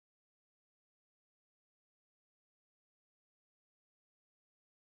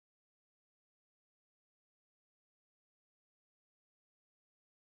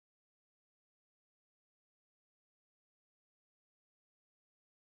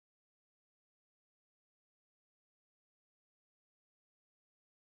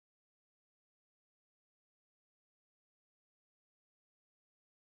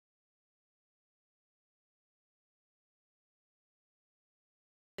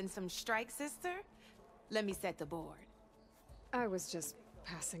And some strike, sister? Let me set the board. I was just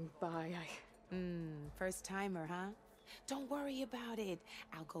passing by. First timer, huh? Don't worry about it.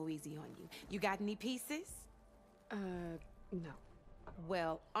 I'll go easy on you. You got any pieces? No.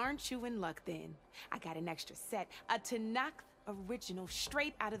 Well, aren't you in luck then? I got an extra set, a Tallneck original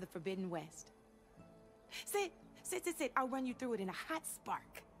straight out of the Forbidden West. Sit. I'll run you through it in a hot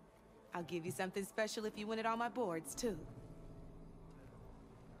spark. I'll give you something special if you win at all my boards, too.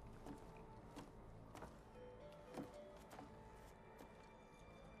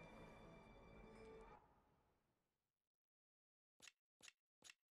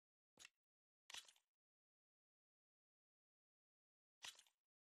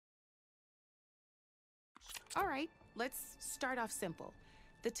 All right, let's start off simple.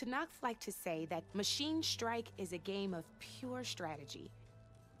 The Tallneck like to say that Machine Strike is a game of pure strategy.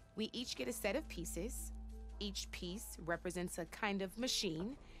 We each get a set of pieces. Each piece represents a kind of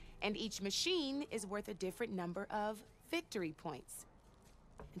machine, and each machine is worth a different number of victory points.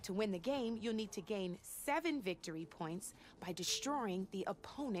 And to win the game, you'll need to gain 7 victory points by destroying the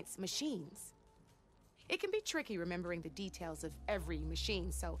opponent's machines. It can be tricky remembering the details of every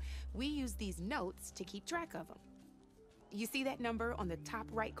machine, so we use these notes to keep track of them. You see that number on the top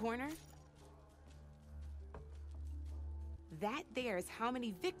right corner? That there is how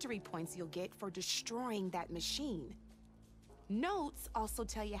many victory points you'll get for destroying that machine. Notes also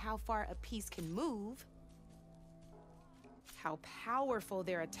tell you how far a piece can move, how powerful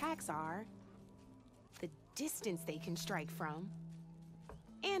their attacks are, the distance they can strike from,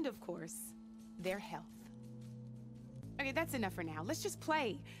 and of course, their health. Okay, that's enough for now. Let's just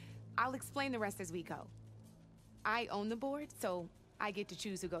play. I'll explain the rest as we go. I own the board, so I get to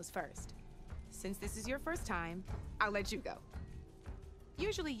choose who goes first. Since this is your first time, I'll let you go.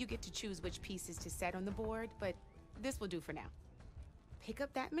 Usually you get to choose which pieces to set on the board, but this will do for now. Pick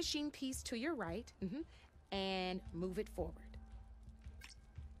up that machine piece to your right, and move it forward.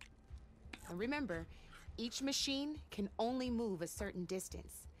 And remember, each machine can only move a certain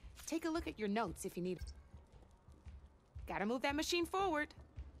distance. Take a look at your notes if you need it. Gotta move that machine forward.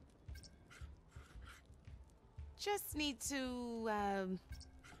 Just need to,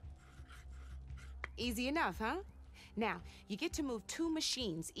 easy enough, huh? Now, you get to move 2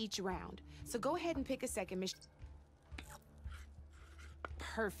 machines each round, so go ahead and pick a second machine.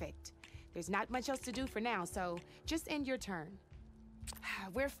 Perfect. There's not much else to do for now, so just end your turn.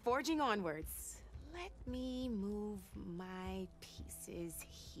 We're forging onwards. Let me move my pieces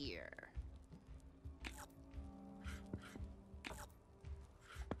here.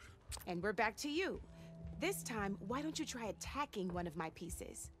 And we're back to you. This time, why don't you try attacking one of my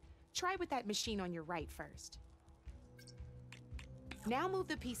pieces? Try with that machine on your right first. Now move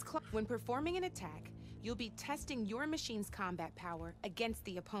the piece close. When performing an attack, you'll be testing your machine's combat power against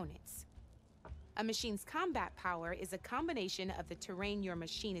the opponent's. A machine's combat power is a combination of the terrain your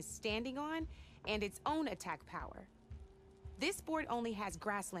machine is standing on and its own attack power. This board only has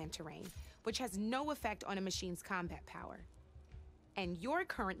grassland terrain, which has no effect on a machine's combat power. And your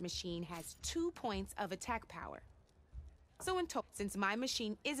current machine has 2 points of attack power. So in total, since my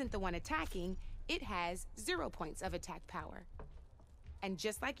machine isn't the one attacking, it has 0 points of attack power. And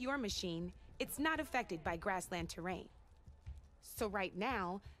just like your machine, it's not affected by grassland terrain. So right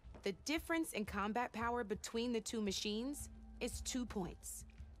now, the difference in combat power between the 2 machines is 2 points.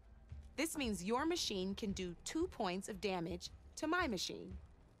 This means your machine can do 2 points of damage to my machine.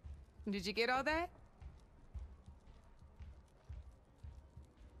 Did you get all that?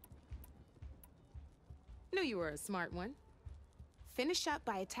 Knew you were a smart one. Finish up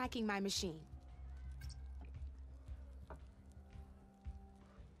by attacking my machine.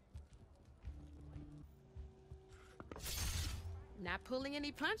 Not pulling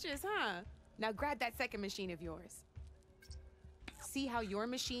any punches, huh? Now grab that second machine of yours. See how your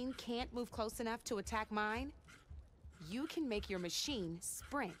machine can't move close enough to attack mine? You can make your machine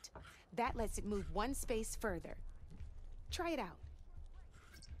sprint. That lets it move 1 space further. Try it out.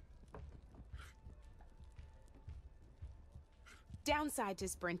 Downside to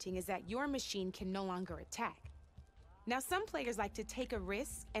sprinting is that your machine can no longer attack. Now, some players like to take a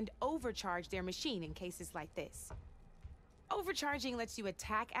risk and overcharge their machine in cases like this. Overcharging lets you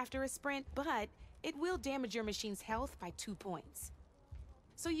attack after a sprint, but it will damage your machine's health by 2 points.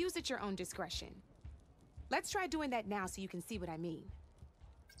 So use at your own discretion. Let's try doing that now so you can see what I mean.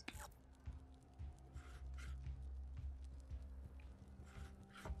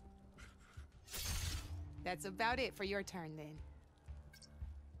 That's about it for your turn then.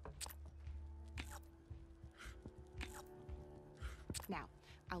 Now,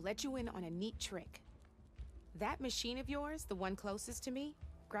 I'll let you in on a neat trick. That machine of yours, the one closest to me,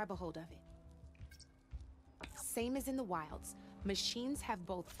 grab a hold of it. Same as in the wilds, machines have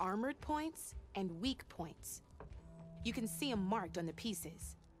both armored points and weak points. You can see them marked on the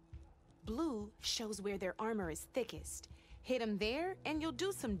pieces. Blue shows where their armor is thickest. Hit them there, and you'll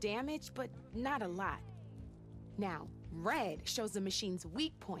do some damage, but not a lot. Now, red shows the machine's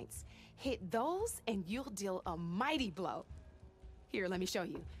weak points. Hit those, and you'll deal a mighty blow. Here, let me show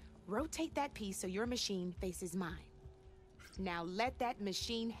you. Rotate that piece so your machine faces mine. Now let that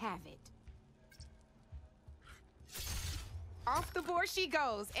machine have it. Off the board she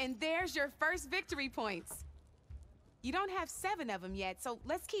goes, and there's your first victory points. You don't have 7 of them yet, so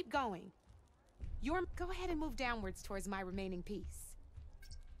let's keep going. Go ahead and move downwards towards my remaining piece.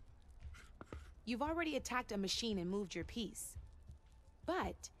 You've already attacked a machine and moved your piece.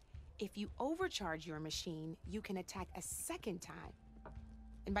 But if you overcharge your machine, you can attack a second time.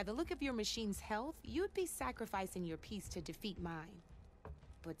 And by the look of your machine's health, you'd be sacrificing your piece to defeat mine.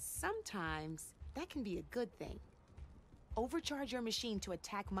 But sometimes that can be a good thing. Overcharge your machine to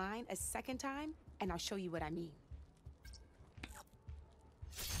attack mine a second time, and I'll show you what I mean.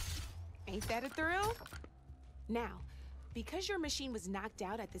 Ain't that a thrill? Now, because your machine was knocked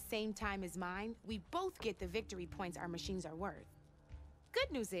out at the same time as mine, we both get the victory points our machines are worth.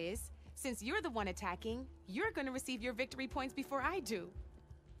 Good news is, since you're the one attacking, you're gonna receive your victory points before I do.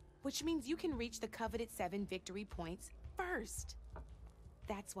 Which means you can reach the coveted 7 victory points first.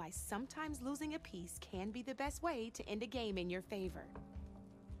 That's why sometimes losing a piece can be the best way to end a game in your favor.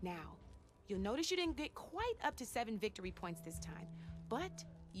 Now, you'll notice you didn't get quite up to 7 victory points this time, but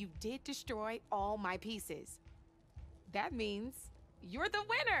you did destroy all my pieces. That means you're the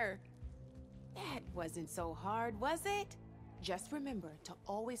winner! That wasn't so hard, was it? Just remember to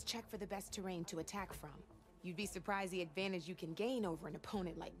always check for the best terrain to attack from. You'd be surprised the advantage you can gain over an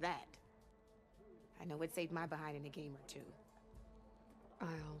opponent like that. I know it saved my behind in a game or two.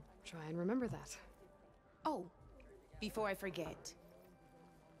 I'll try and remember that. Oh, before I forget,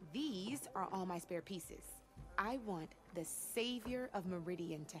 these are all my spare pieces. I want the Savior of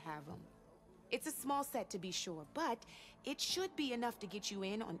Meridian to have them. It's a small set to be sure, but it should be enough to get you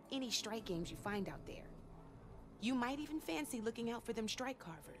in on any strike games you find out there. You might even fancy looking out for them strike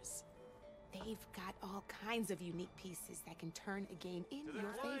carvers. They've got all kinds of unique pieces that can turn a game in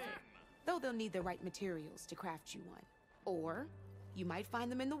your favor, though they'll need the right materials to craft you one. Or you might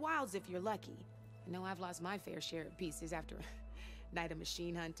find them in the wilds if you're lucky. I know I've lost my fair share of pieces after a night of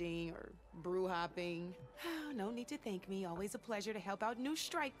machine hunting or brew hopping. No need to thank me, always a pleasure to help out new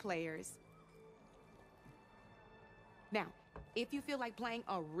strike players. Now, if you feel like playing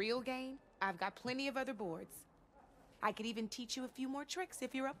a real game, I've got plenty of other boards. I could even teach you a few more tricks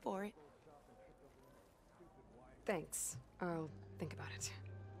if you're up for it. Thanks. I'll think about it.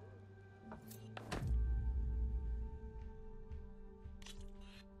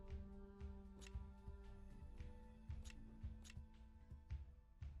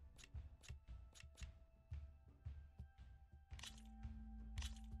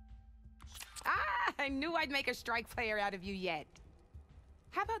 I knew I'd make a strike player out of you yet.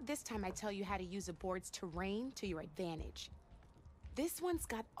 How about this time I tell you how to use a board's terrain to your advantage? This one's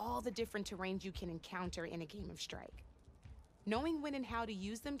got all the different terrains you can encounter in a game of strike. Knowing when and how to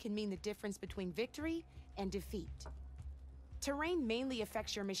use them can mean the difference between victory and defeat. Terrain mainly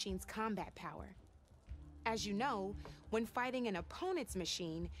affects your machine's combat power. As you know, when fighting an opponent's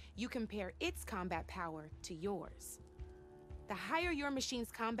machine, you compare its combat power to yours. The higher your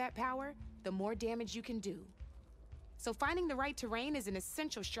machine's combat power, the more damage you can do. So finding the right terrain is an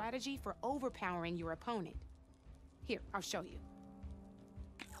essential strategy for overpowering your opponent. Here, I'll show you.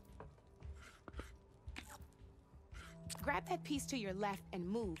 Grab that piece to your left and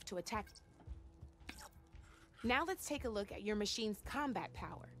move to attack. Now let's take a look at your machine's combat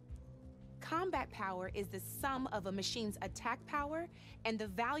power. Combat power is the sum of a machine's attack power and the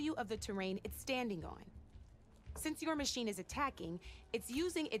value of the terrain it's standing on. Since your machine is attacking, it's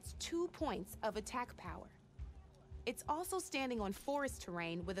using its 2 points of attack power. It's also standing on forest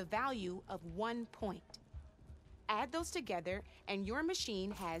terrain with a value of 1 point. Add those together, and your machine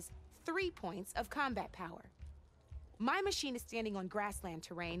has 3 points of combat power. My machine is standing on grassland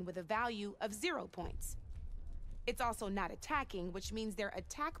terrain with a value of 0 points. It's also not attacking, which means their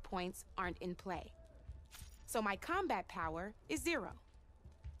attack points aren't in play. So my combat power is 0.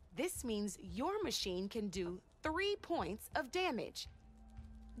 This means your machine can do 3 points of damage.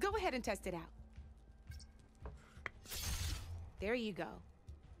 Go ahead and test it out. There you go.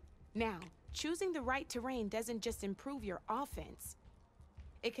 Now, choosing the right terrain doesn't just improve your offense.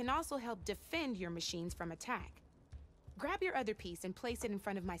 It can also help defend your machines from attack. Grab your other piece and place it in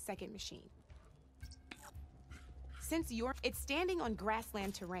front of my second machine. since it's standing on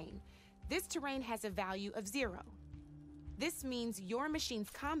grassland terrain, this terrain has a value of 0. This means your machine's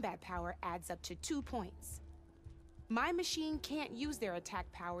combat power adds up to 2 points. My machine can't use their attack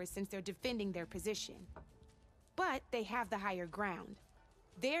power since they're defending their position. But they have the higher ground.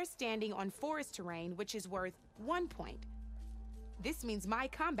 They're standing on forest terrain, which is worth 1 point. This means my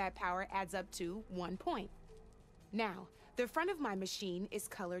combat power adds up to 1 point. Now, the front of my machine is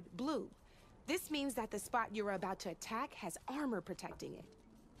colored blue. This means that the spot you're about to attack has armor protecting it,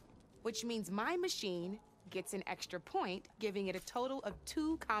 which means my machine gets an extra point, giving it a total of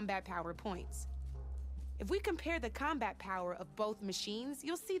 2 combat power points. If we compare the combat power of both machines,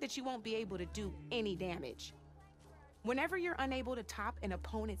 you'll see that you won't be able to do any damage. Whenever you're unable to top an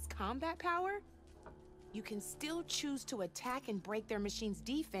opponent's combat power, you can still choose to attack and break their machine's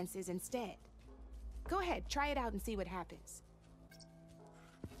defenses instead. Go ahead, try it out and see what happens.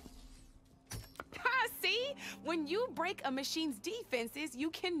 Ha, see? When you break a machine's defenses, you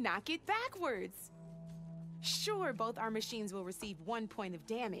can knock it backwards. Sure, both our machines will receive 1 point of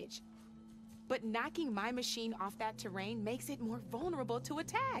damage, but knocking my machine off that terrain makes it more vulnerable to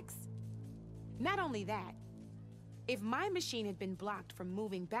attacks. Not only that, if my machine had been blocked from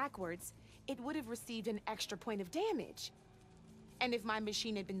moving backwards, it would have received an extra point of damage. And if my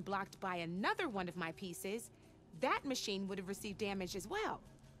machine had been blocked by another one of my pieces, that machine would have received damage as well.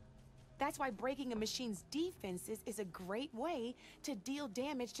 That's why breaking a machine's defenses is a great way to deal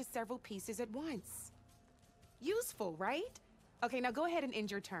damage to several pieces at once. Useful, right? Okay, now go ahead and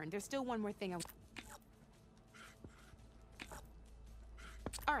end your turn. There's still one more thing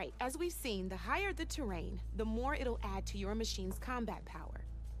All right, as we've seen, the higher the terrain, the more it'll add to your machine's combat power.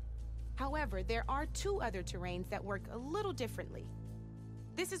 However, there are 2 other terrains that work a little differently.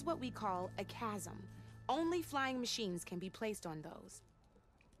 This is what we call a chasm. Only flying machines can be placed on those.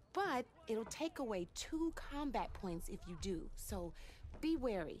 But it'll take away 2 combat points if you do, so be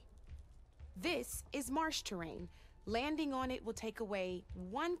wary. This is marsh terrain. Landing on it will take away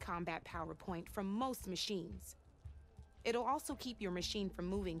 1 combat power point from most machines. It'll also keep your machine from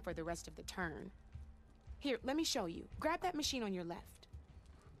moving for the rest of the turn. Here, let me show you. Grab that machine on your left.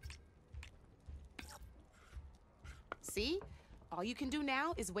 See? All you can do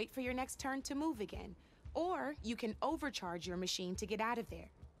now is wait for your next turn to move again. Or you can overcharge your machine to get out of there.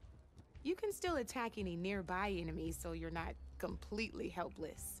 You can still attack any nearby enemies so you're not completely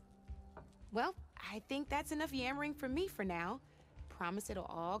helpless. Well, I think that's enough yammering from me for now. Promise it'll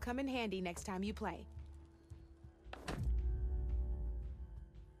all come in handy next time you play.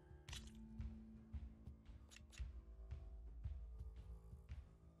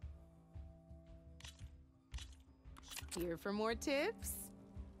 Here for more tips?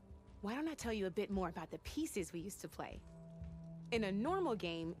 Why don't I tell you a bit more about the pieces we used to play? In a normal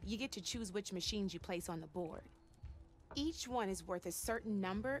game, you get to choose which machines you place on the board. Each one is worth a certain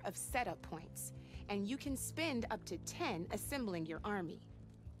number of setup points, and you can spend up to 10 assembling your army.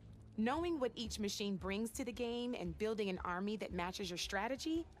 Knowing what each machine brings to the game and building an army that matches your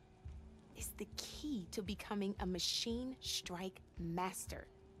strategy is the key to becoming a machine strike master.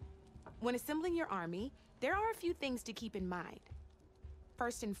 When assembling your army, there are a few things to keep in mind.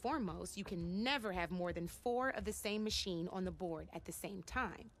 First and foremost, you can never have more than 4 of the same machine on the board at the same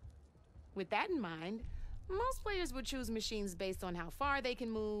time. With that in mind, most players would choose machines based on how far they can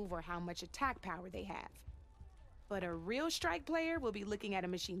move or how much attack power they have. But a real strike player will be looking at a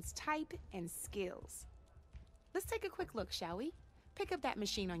machine's type and skills. Let's take a quick look, shall we? Pick up that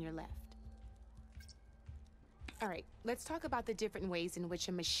machine on your left. All right, let's talk about the different ways in which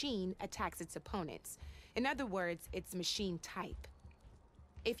a machine attacks its opponents. In other words, its machine type.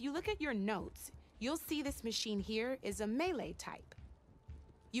 If you look at your notes, you'll see this machine here is a melee type.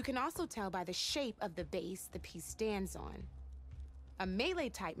 You can also tell by the shape of the base the piece stands on. A melee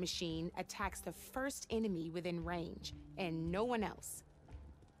type machine attacks the first enemy within range, and no one else.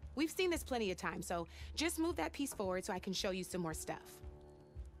 We've seen this plenty of times, so just move that piece forward so I can show you some more stuff.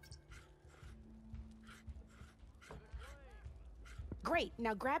 Great,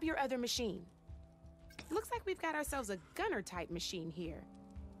 now grab your other machine. Looks like we've got ourselves a gunner type machine here.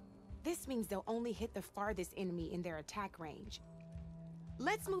 This means they'll only hit the farthest enemy in their attack range.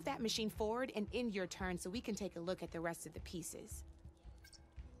 Let's move that machine forward and end your turn so we can take a look at the rest of the pieces.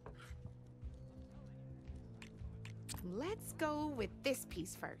 Let's go with this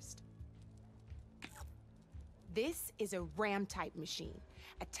piece first. This is a ram type machine.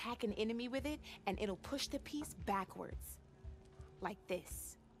 Attack an enemy with it and it'll push the piece backwards. Like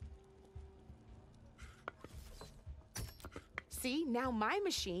this. See, now my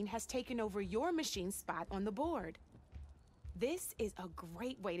machine has taken over your machine's spot on the board. This is a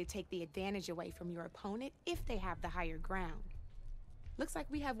great way to take the advantage away from your opponent if they have the higher ground. Looks like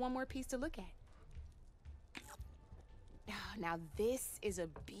we have one more piece to look at. Now this is a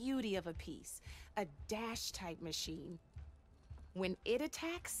beauty of a piece, a dash-type machine. When it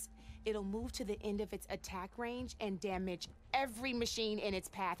attacks, it'll move to the end of its attack range and damage every machine in its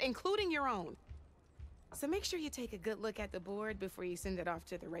path, including your own. So make sure you take a good look at the board before you send it off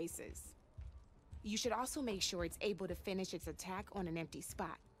to the races. You should also make sure it's able to finish its attack on an empty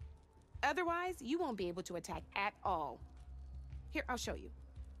spot. Otherwise, you won't be able to attack at all. Here, I'll show you.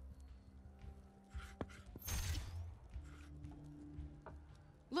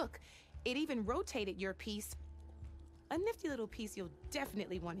 Look, it even rotated your piece. A nifty little piece you'll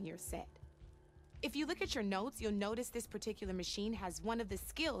definitely want in your set. If you look at your notes, you'll notice this particular machine has one of the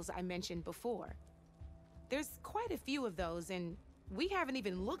skills I mentioned before. There's quite a few of those, and we haven't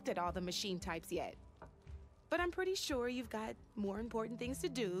even looked at all the machine types yet. But I'm pretty sure you've got more important things to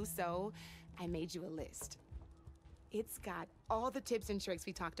do, so I made you a list. It's got all the tips and tricks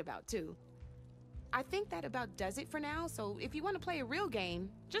we talked about, too. I think that about does it for now, so if you want to play a real game,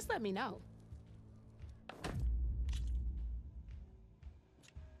 just let me know.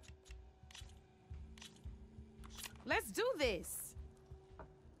 Let's do this!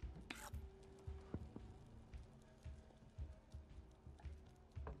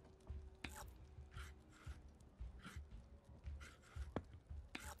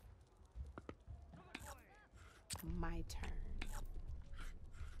 My turn.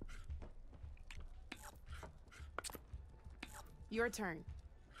 Your turn.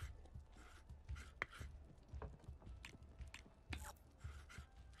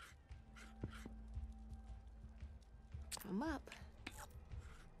 I'm up.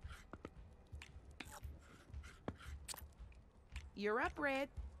 You're up, Red.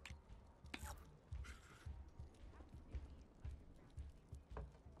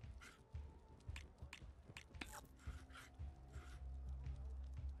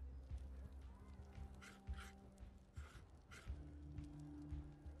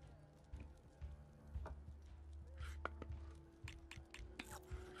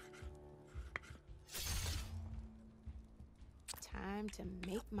 Time to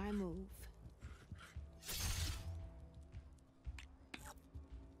make my move.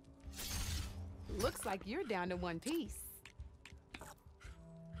 Looks like you're down to one piece.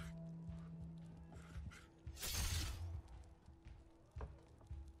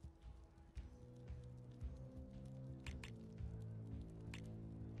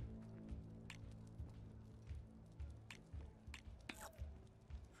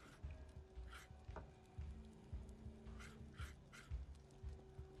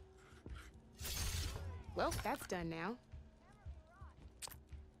 Well, that's done now.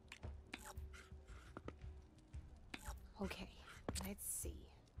 Okay, let's see.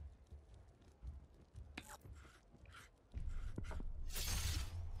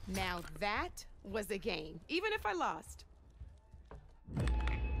 Now that was a game, even if I lost.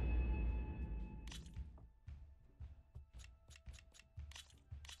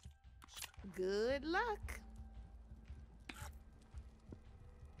 Good luck.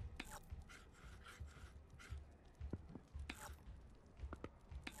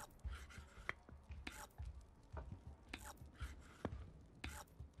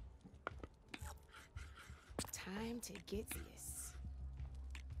 Time to get this.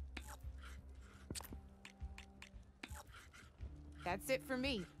 That's it for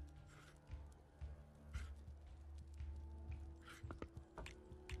me.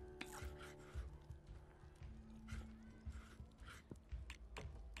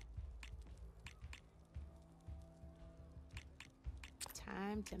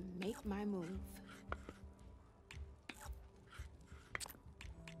 Time to make my move.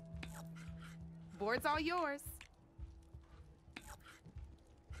 Board's all yours.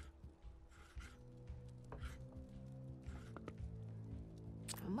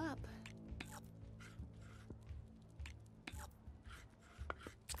 I'm up.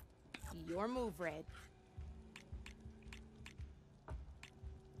 Your move, Red.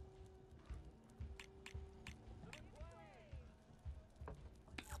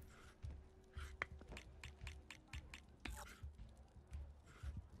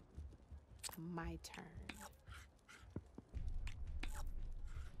 My turn.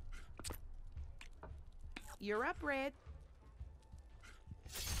 You're up, Red.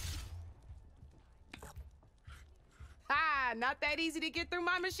 Ha! Not that easy to get through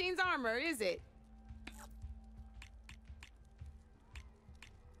my machine's armor, is it?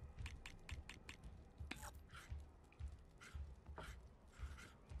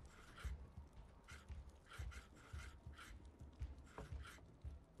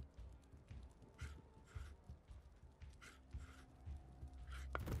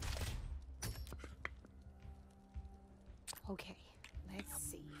 Okay, let's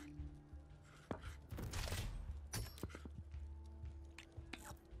see.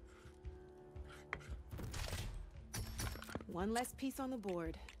 One less piece on the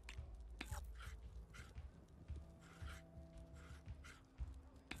board.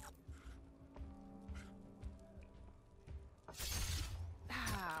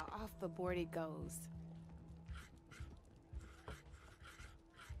 Ah, off the board it goes.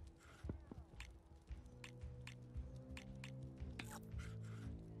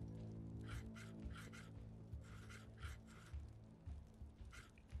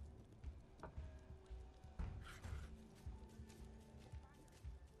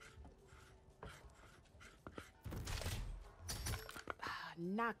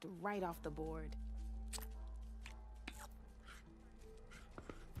 Knocked right off the board.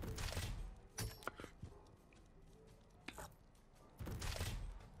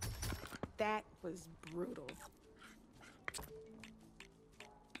 That was brutal.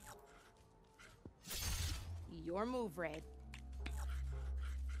 Your move, Red.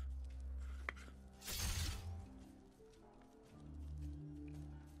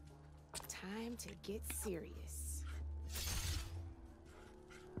 Time to get serious.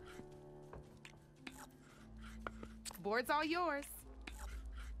 Board's all yours.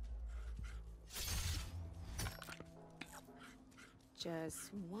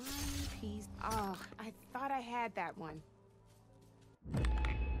 Just one piece. Oh, I thought I had that one.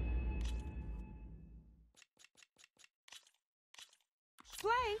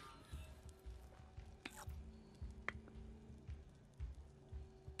 Play.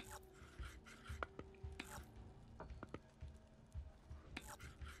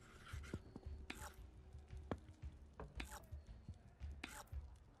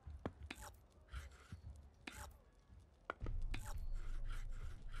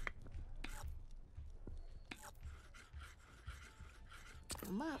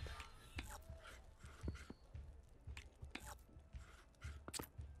 I'm up.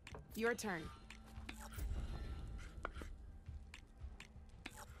 Your turn.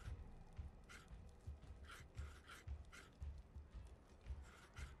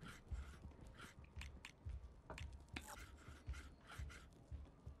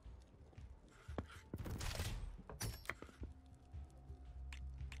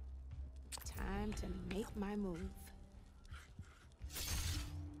 Time to make my move.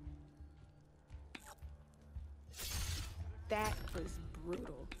 That was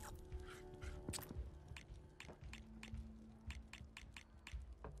brutal.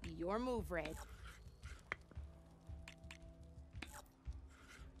 Your move, Red.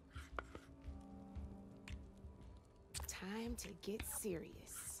 Time to get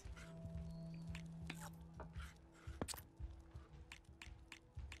serious.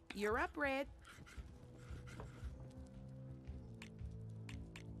 You're up, Red.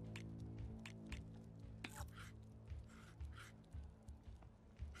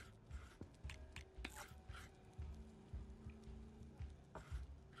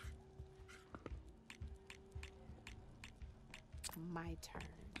 My turn.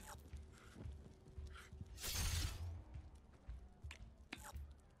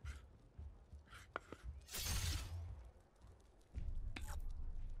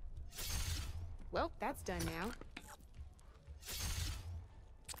 Well, that's done now.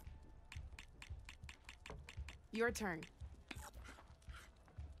 Your turn.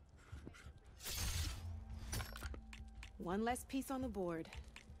 One less piece on the board.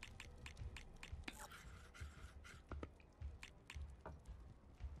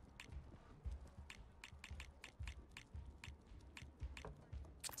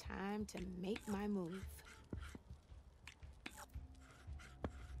 Time to make my move.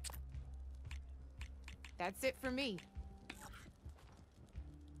 That's it for me.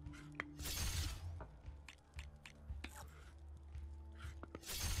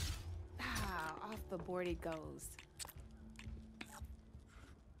 Ah, off the board it goes.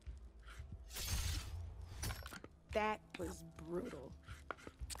 That was brutal.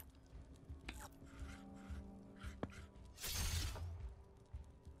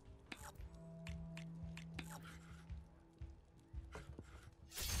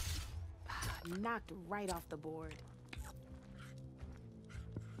 Knocked right off the board.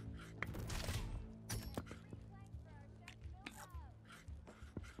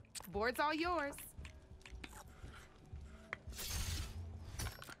 Board's all yours.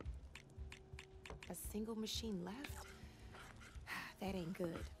 A single machine left? That ain't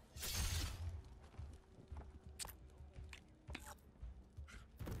good.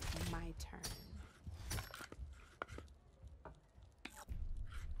 My turn.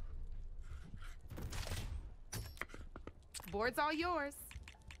 Board's all yours.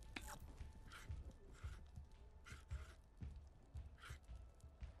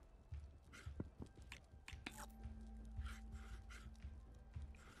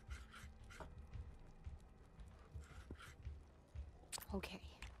 Okay,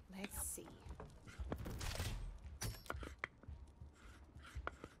 let's see.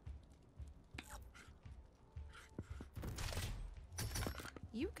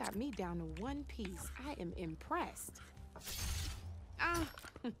 You got me down to one piece. I am impressed. Ah,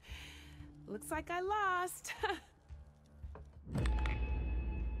 looks like I lost.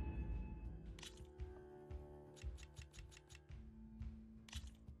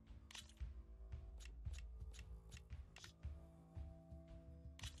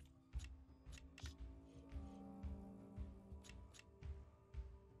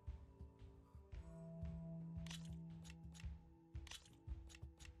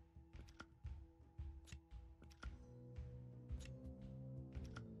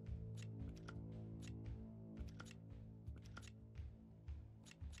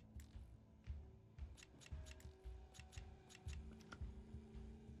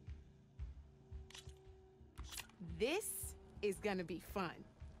 This is gonna be fun.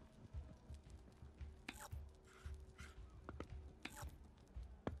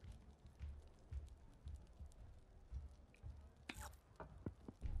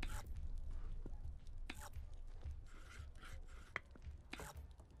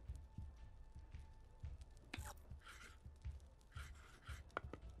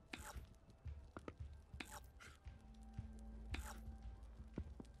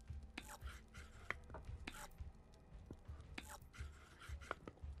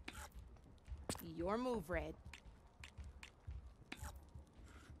 Your move, Red.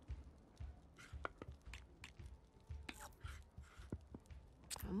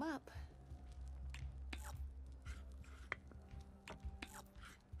 I'm up.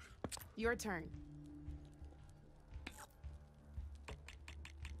 Your turn.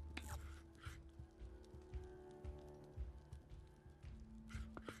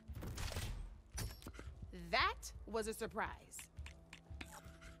 That was a surprise.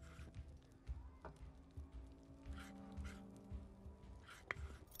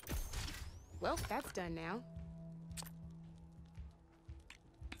 Well, that's done now.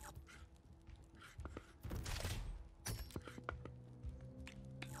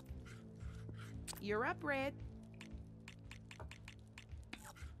 You're up, Red.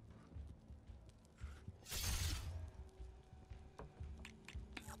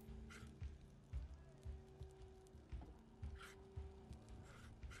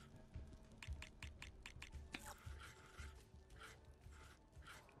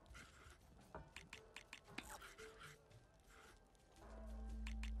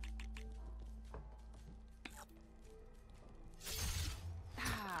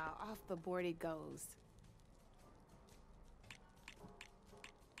 Off the board it goes.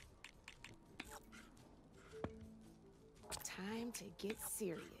 Time to get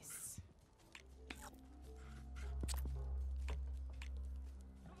serious.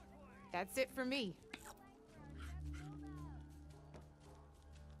 That's it for me.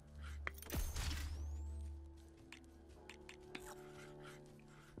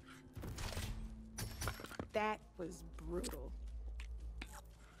 That was brutal.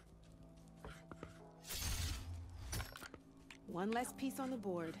 One less piece on the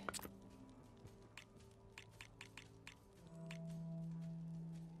board.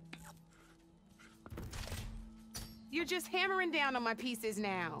 You're just hammering down on my pieces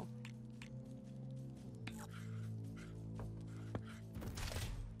now.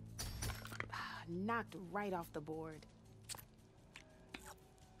 Knocked right off the board.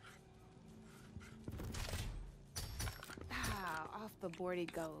 Off the board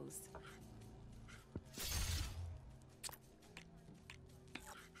it goes.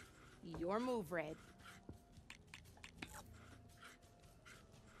 Your move, Red.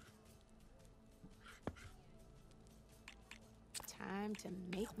 Time to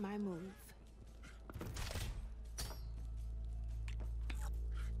make my move.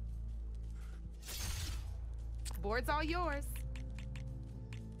 Board's all yours.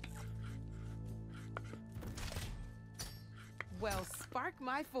 Well, spark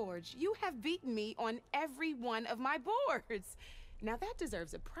my forge. You have beaten me on every one of my boards. Now that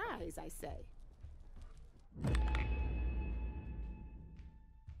deserves a prize, I say.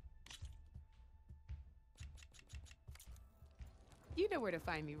 You know where to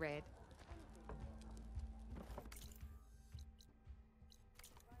find me, Red.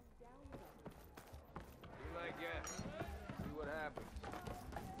 Do like that. See what happens.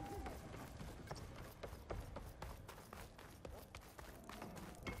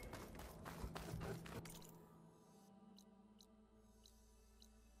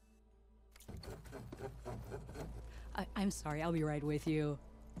 I'm sorry, I'll be right with you.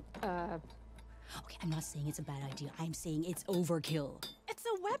 Okay, I'm not saying it's a bad idea. I'm saying it's overkill. It's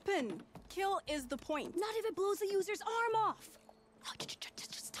a weapon. Kill is the point. Not if it blows the user's arm off. Oh,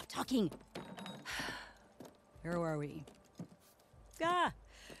 just stop talking. Where are we? Ah!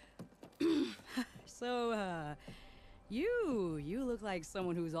 So, you look like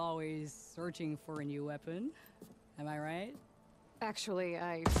someone who's always searching for a new weapon. Am I right? Actually,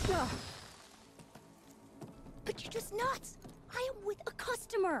 But you're just nuts. I am with a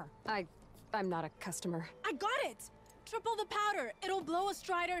customer. I'm not a customer. I got it. Triple the powder. It'll blow a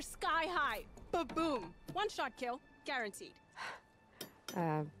Strider sky high. Ba-boom. One shot kill. Guaranteed.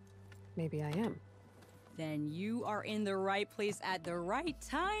 Maybe I am. Then you are in the right place at the right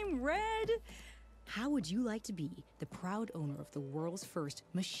time, Red. How would you like to be the proud owner of the world's first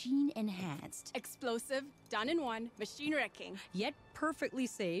machine-enhanced, Explosive, done in one, machine wrecking. yet perfectly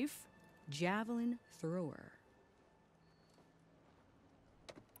safe, javelin thrower?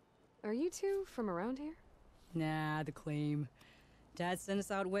 Are you two from around here? Nah, the claim. Dad sent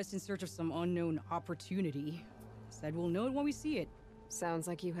us out west in search of some unknown opportunity. Said we'll know it when we see it. Sounds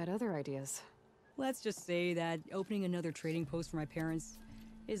like you had other ideas. Let's just say that opening another trading post for my parents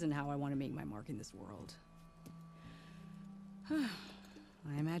isn't how I want to make my mark in this world.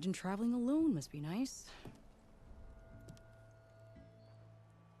 I imagine traveling alone must be nice.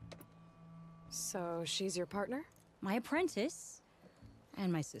 So she's your partner? My apprentice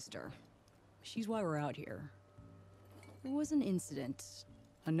and my sister. She's why we're out here. There was an incident.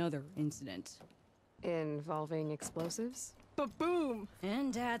 Another incident. Involving explosives? Ba-boom.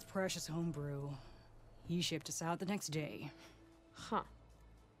 And Dad's precious homebrew. He shipped us out the next day. Huh.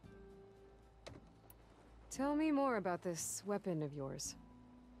 Tell me more about this weapon of yours.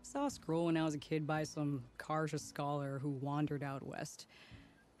 Saw a scroll when I was a kid by some Karja scholar who wandered out west.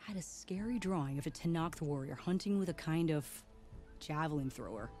 Had a scary drawing of a Tallneck warrior hunting with a kind of javelin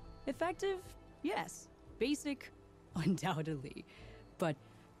thrower. Effective? Yes. Basic? Undoubtedly. But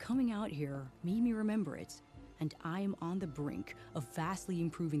coming out here made me remember it, and I am on the brink of vastly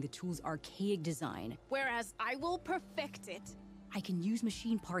improving the tool's archaic design. Whereas I will perfect it. I can use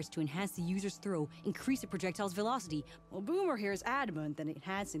machine parts to enhance the user's throw, increase the projectile's velocity. Well, Boomer here is adamant that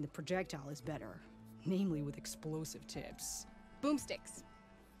enhancing the projectile is better. Namely with explosive tips. Boomsticks.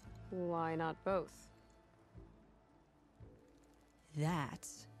 Why not both? That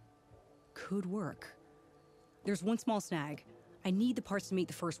could work. There's one small snag. I need the parts to make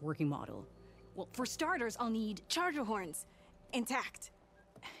the first working model. Well, for starters, I'll need charger horns. Intact.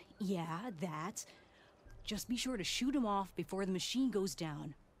 Yeah, that. Just be sure to shoot them off before the machine goes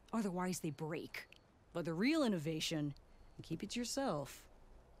down. Otherwise, they break. But the real innovation, and keep it to yourself,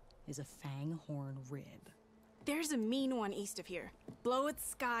 is a fang horn rib. There's a mean one east of here. Blow it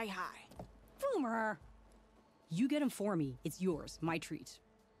sky high. Boomer! You get him for me. It's yours. My treat.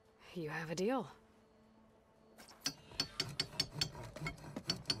 You have a deal.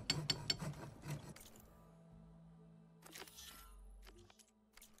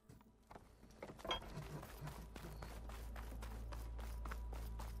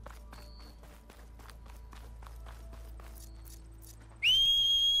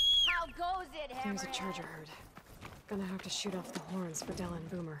 How goes it, Hammerhead? There's a charger herd. Gonna have to shoot off the horns for Dell and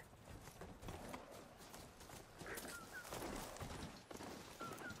Boomer.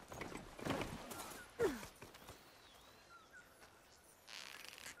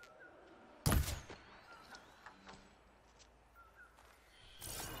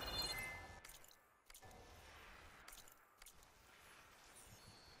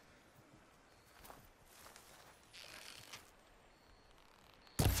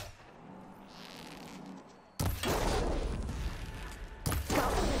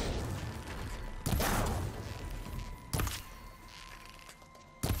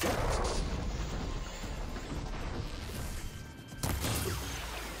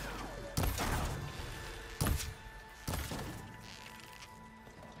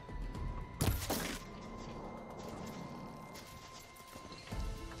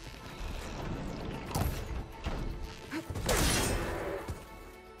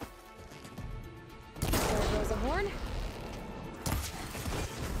 There goes a horn.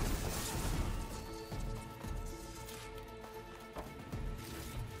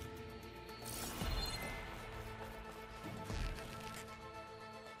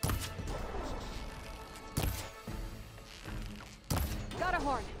 Got a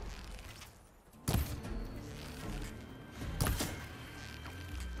horn.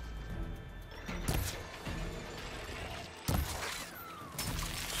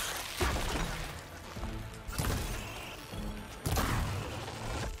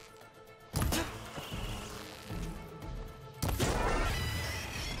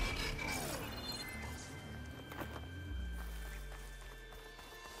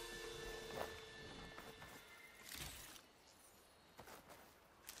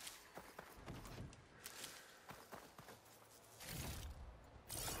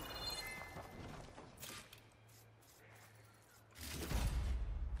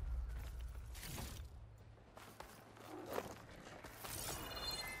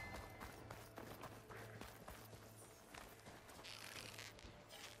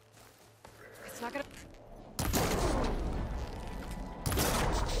 It's not gonna...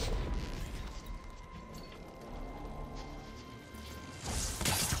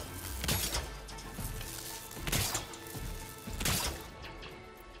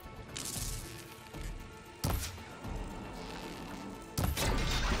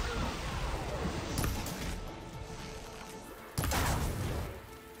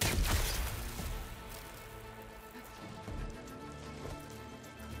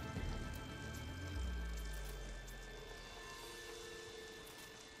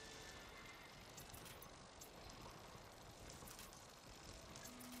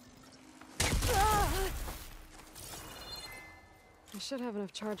 I should have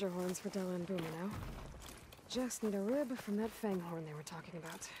enough charger horns for Della and Boomer now. Just need a rib from that fang horn they were talking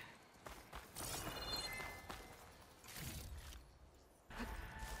about.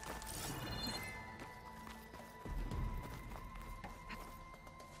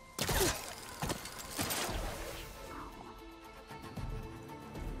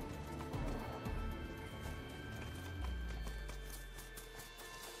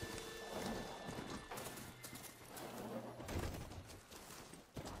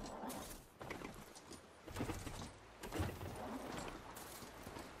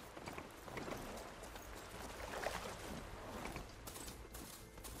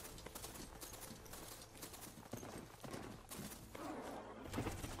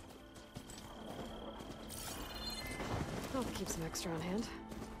 I'll keep some extra on hand.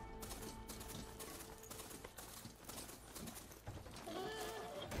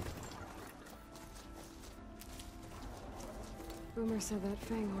 Boomer said that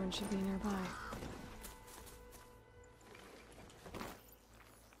fang horn should be nearby.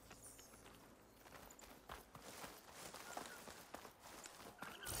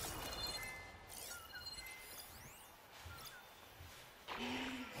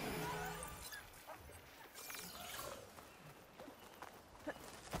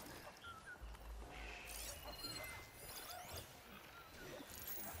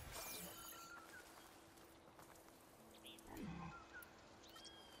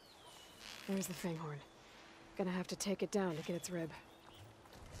 There's the fang horn. Gonna have to take it down to get its rib.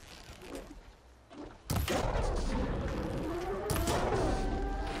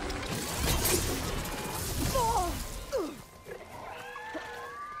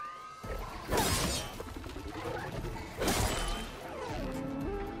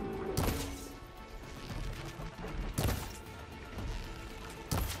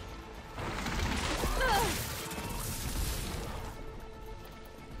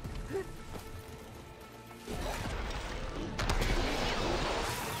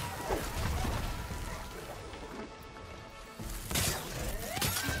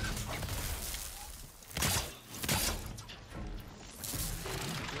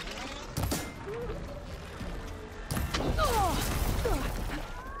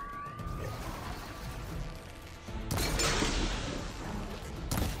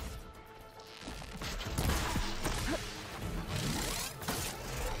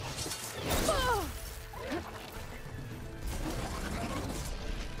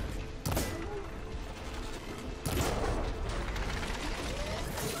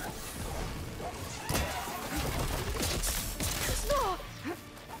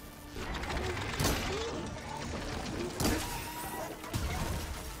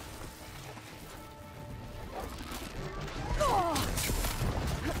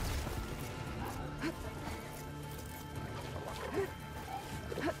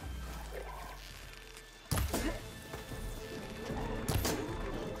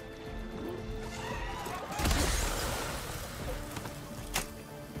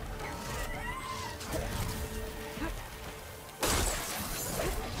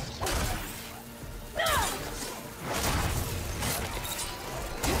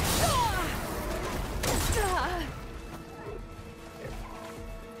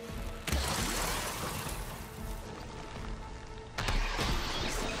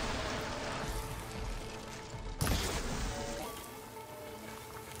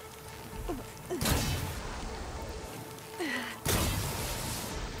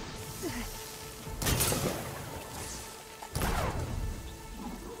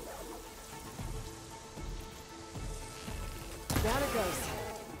 Down it goes.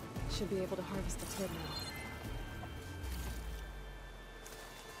 Should be able to harvest the twig now.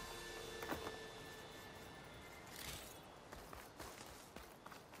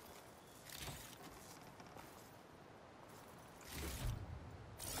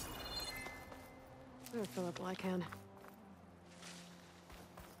 Better fill up while I can.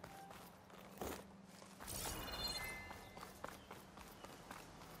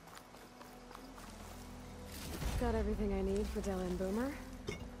 got everything I need for Del and Boomer.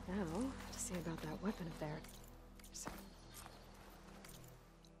 Now, to see about that weapon of theirs.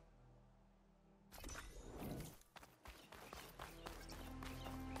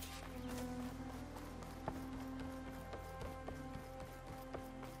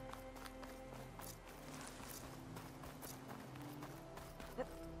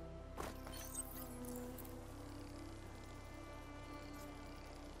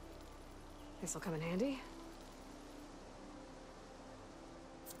 This'll come in handy.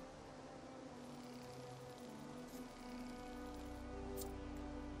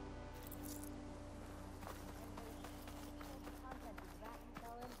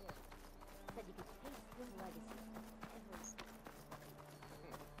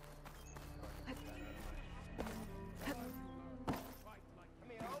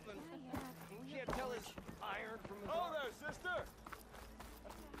 Oh there, sister!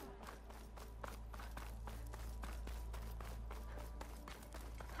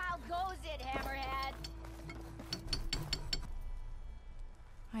 How goes it, Hammerhead?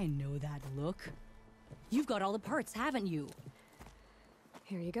 I know that look. You've got all the parts, haven't you?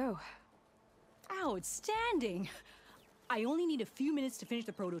 Here you go. Outstanding! I only need a few minutes to finish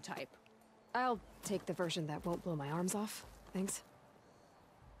the prototype. I'll take the version that won't blow my arms off. Thanks.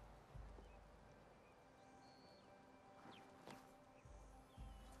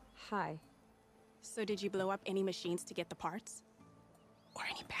 Hi. So did you blow up any machines to get the parts? Or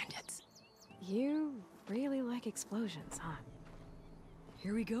any bandits? You really like explosions, huh?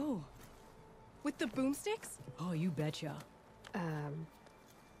 Here we go. With the boomsticks? Oh, you betcha.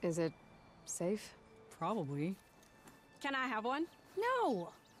 Is it safe? Probably. Can I have one?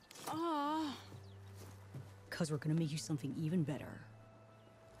 No! Oh. 'Cause we're gonna make you something even better.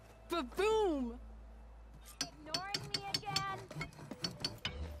 Ba-boom! Ignoring me again?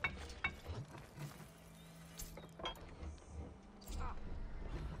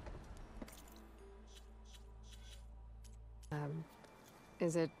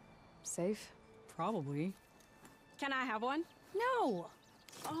 Is it safe? Probably. Can I have one? No!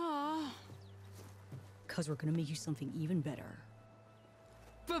 Oh. 'Cause we're gonna make you something even better.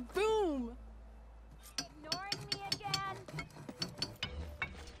 Ba-boom! Ignoring me again?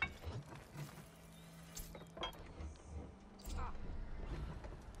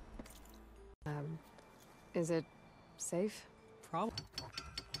 Is it safe? Probably.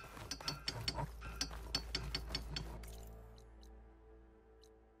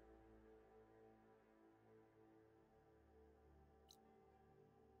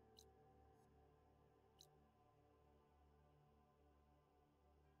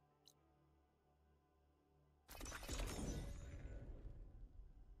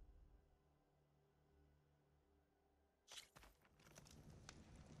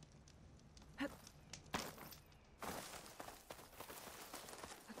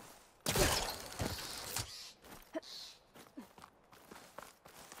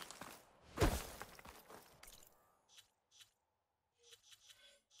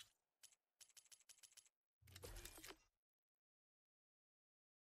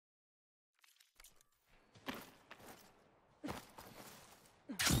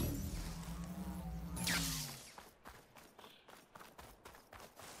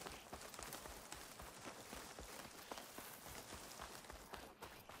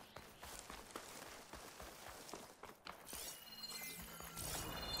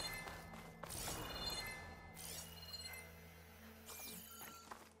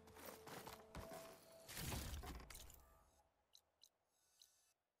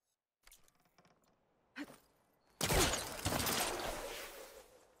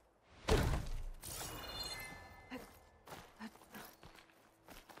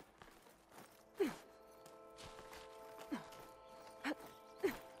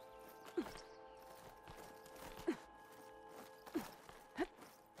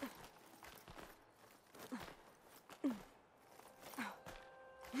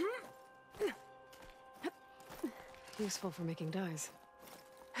 Useful for making dyes.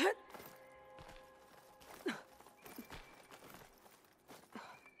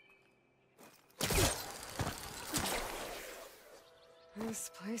 This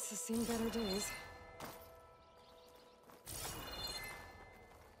place has seen better days.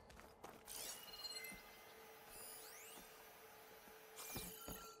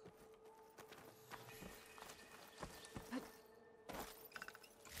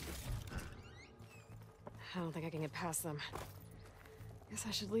 I don't think I can get past them. Guess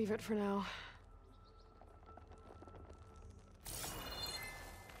I should leave it for now.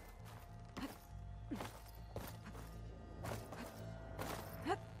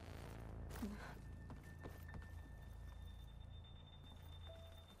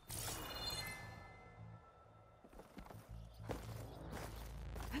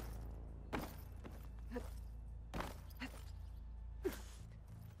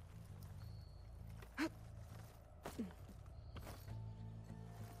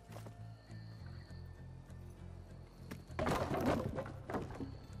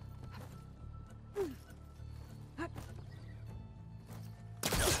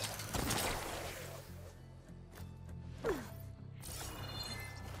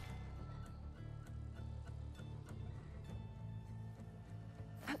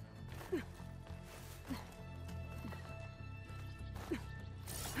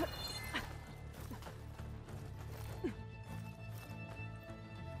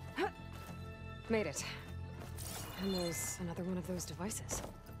 Made it. And there's another one of those devices.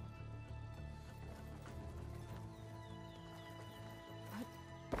 What?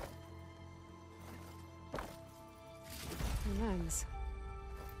 A lens.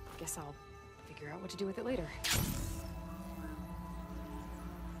 Guess I'll figure out what to do with it later.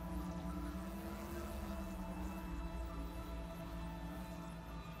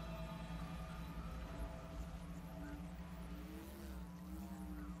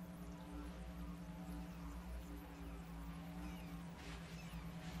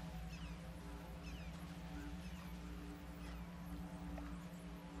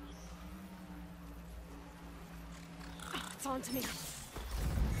 It's on to me.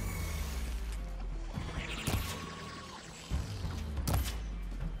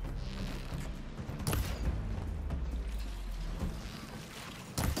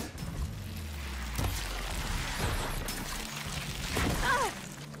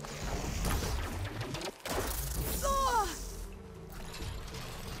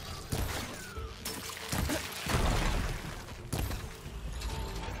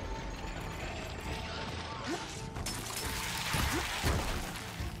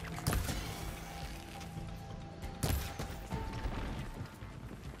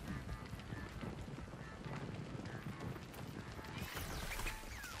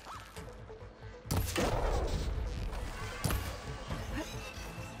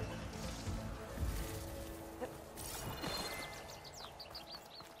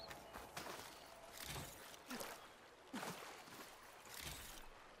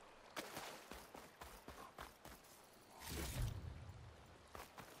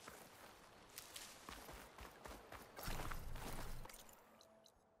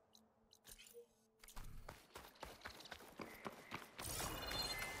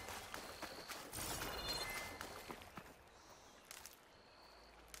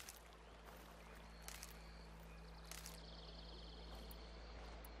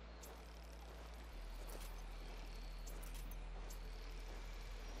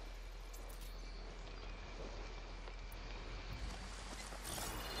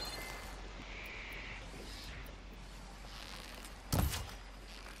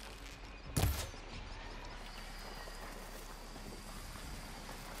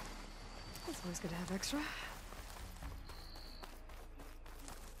 It's always good to have extra.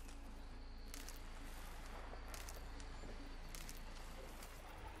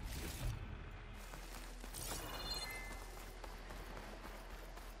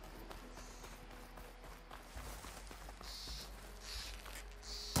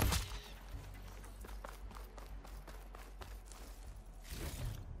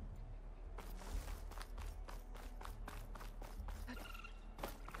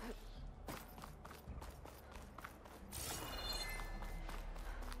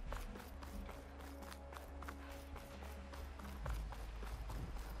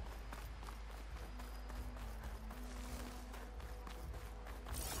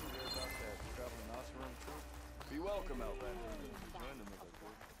 Be welcome, Outlander. Join them if I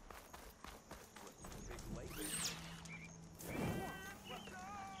could. Big lake.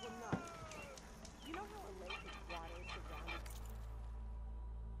 You know how a lake is water surrounded?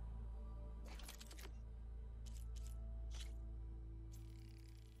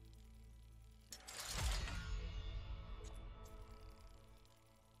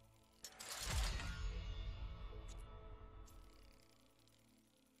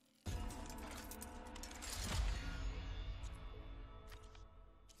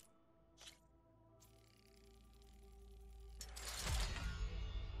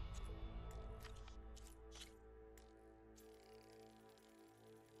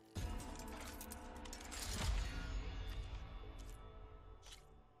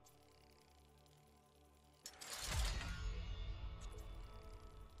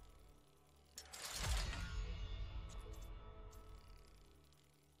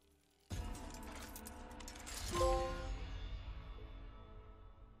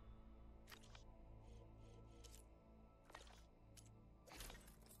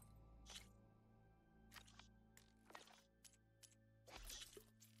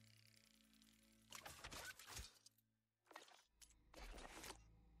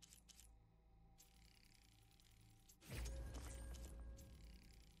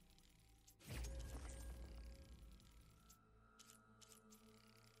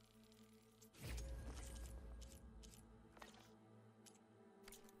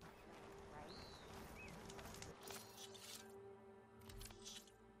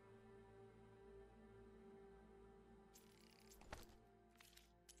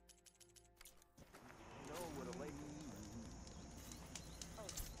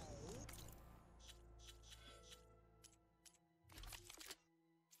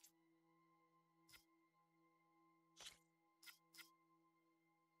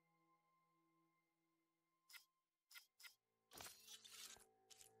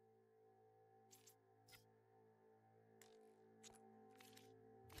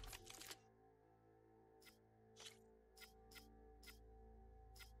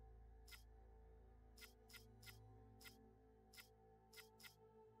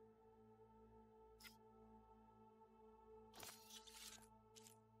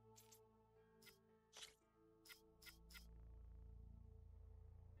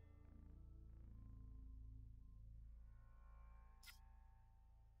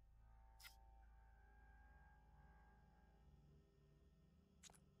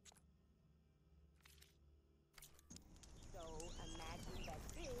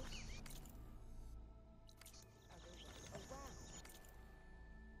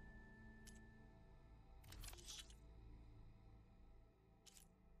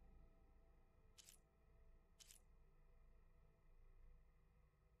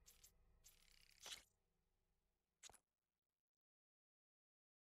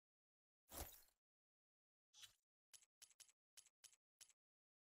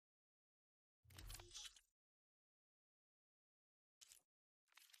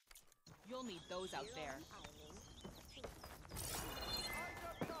 You'll need those out there.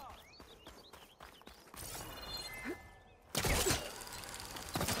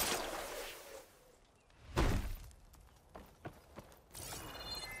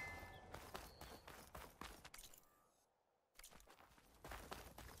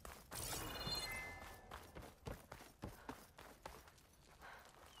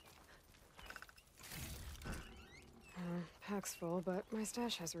 Pack's full, but my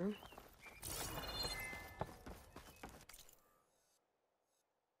stash has room.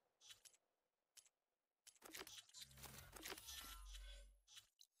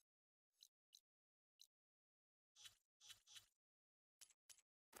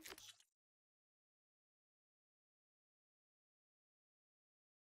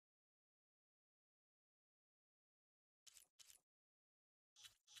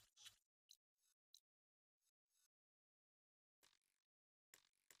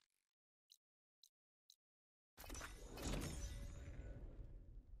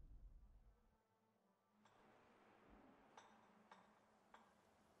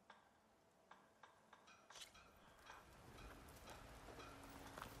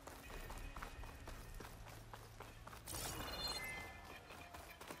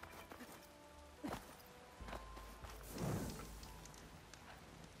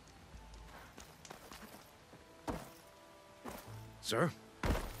 Sir?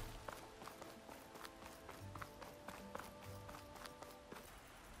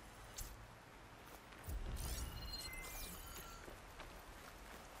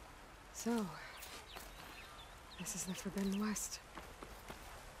 So, this is the Forbidden West.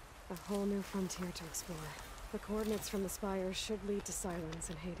 A whole new frontier to explore. The coordinates from the spires should lead to Silence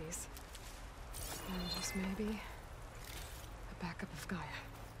and Hades. And just maybe, a backup of Gaia.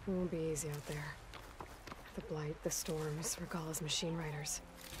 It won't be easy out there. The Blight, the Storms, Regalla's machine riders.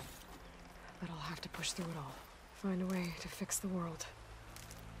 But I'll have to push through it all. Find a way to fix the world.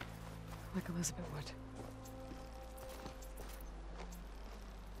 Like Elizabeth would.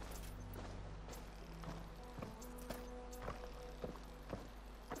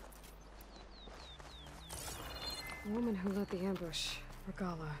 The woman who led the ambush,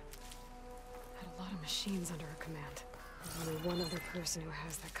 Regalla, had a lot of machines under her command. There's only one other person who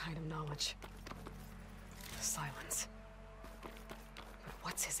has that kind of knowledge. Silence. But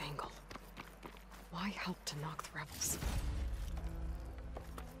what's his angle? Why help to knock the rebels?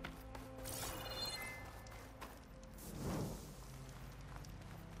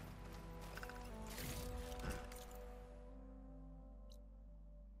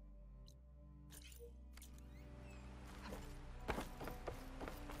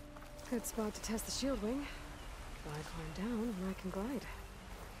 Good spot to test the shield wing. If I climb down, then I can glide.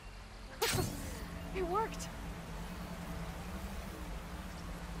 It worked!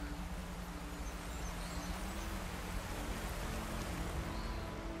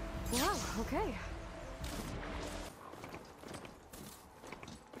 Wow, okay.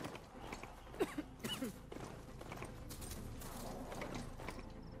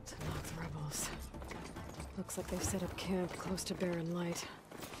 To knock the rebels. Looks like they've set up camp close to Barren Light.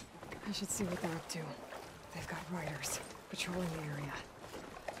 I should see what they're up to. They've got riders patrolling the area.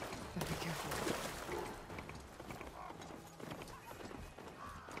 Better be careful.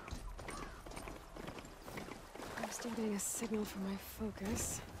 I'm still getting a signal from my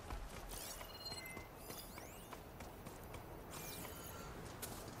focus.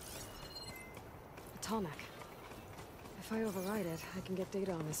 A Tallneck. If I override it, I can get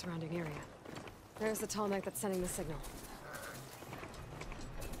data on the surrounding area. There's the Tallneck that's sending the signal.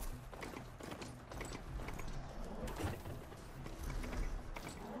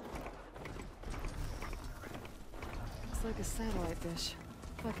 Looks like a satellite dish.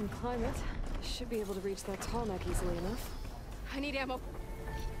 If I can climb it, I should be able to reach that Tallneck easily enough. I need ammo.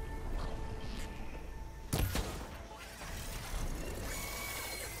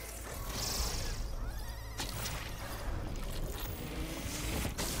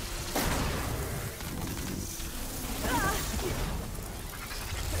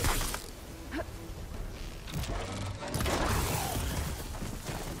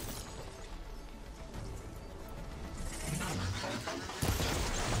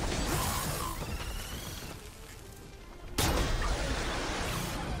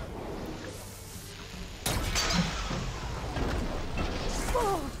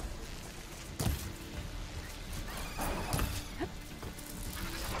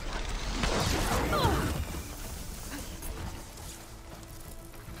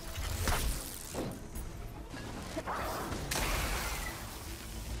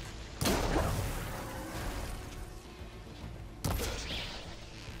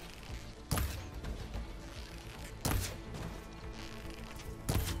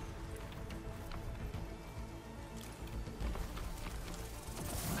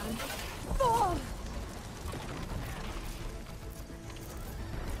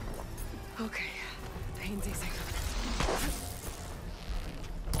 Okay, pain's easy.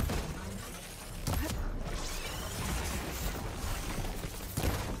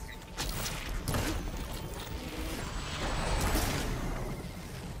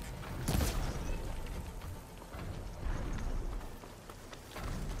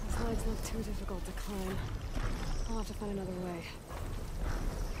 These legs look too difficult to climb. I'll have to find another way.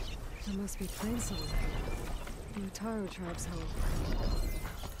 There must be plains somewhere. The Utaru tribe's home.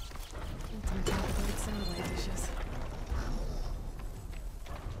 Ultimate apocalyptic satellite dishes.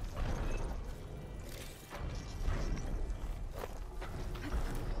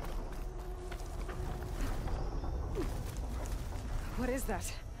 What is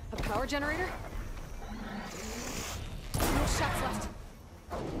that? A power generator? No shots left.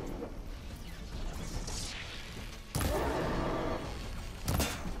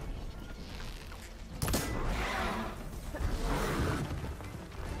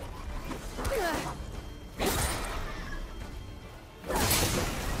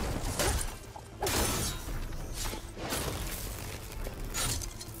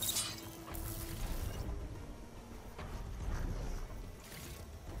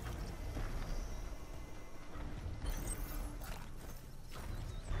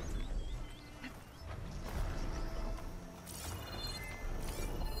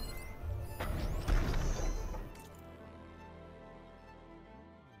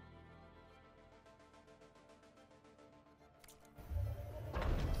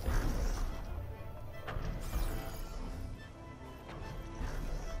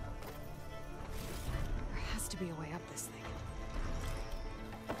 Be a way up this thing.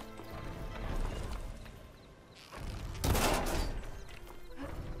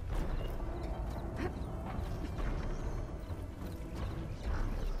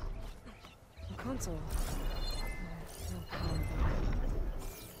 The console. No power though.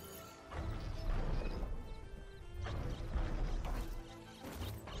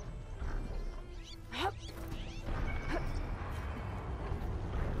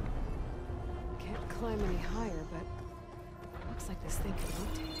 Climb any higher, but looks like this thing can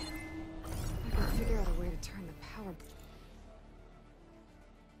rotate. I can figure out a way to turn the power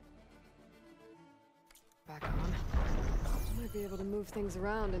back on. I might be able to move things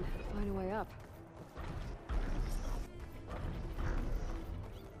around and find a way up.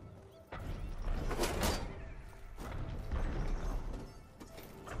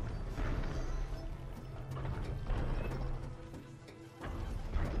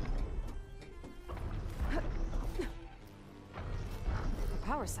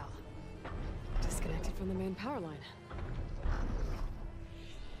 Power cell. Disconnected from the main power line.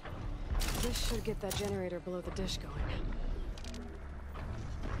 This should get that generator below the dish going.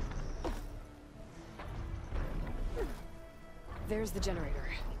 There's the generator.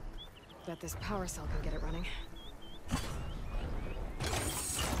 Bet this power cell can get it running.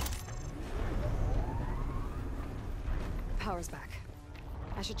 Power's back.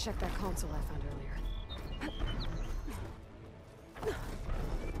 I should check that console I found earlier.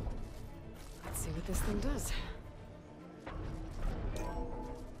 See what this thing does.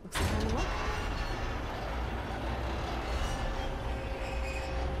 Looks like I'm luck.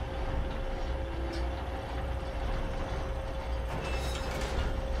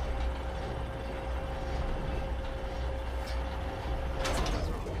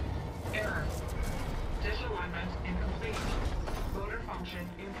 Error. Dish alignment incomplete. Motor function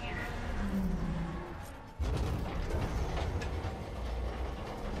impeded.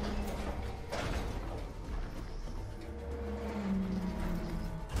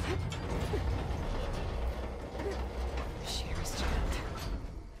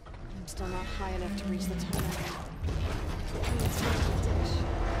 Still not high enough to reach the Tallneck.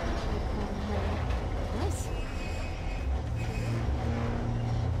 Nice.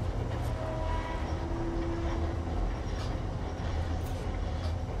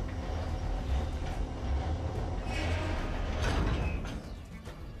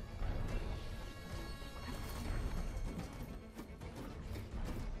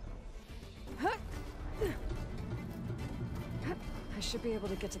 I should be able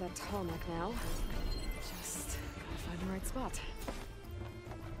to get to that Tallneck now. Just gotta find the right spot.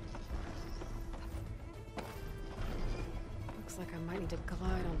 Looks like I might need to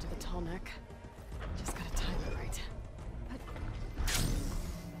glide onto the Tallneck. Just gotta time it right.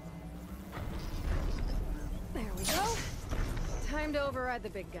 There we go. Time to override the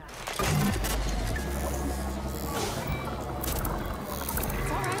big guy. It's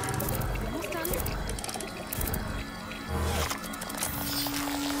all right. Almost done.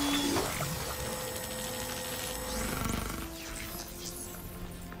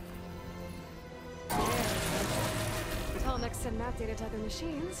 Tallneck send map data to other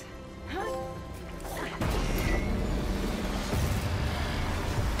machines. Huh?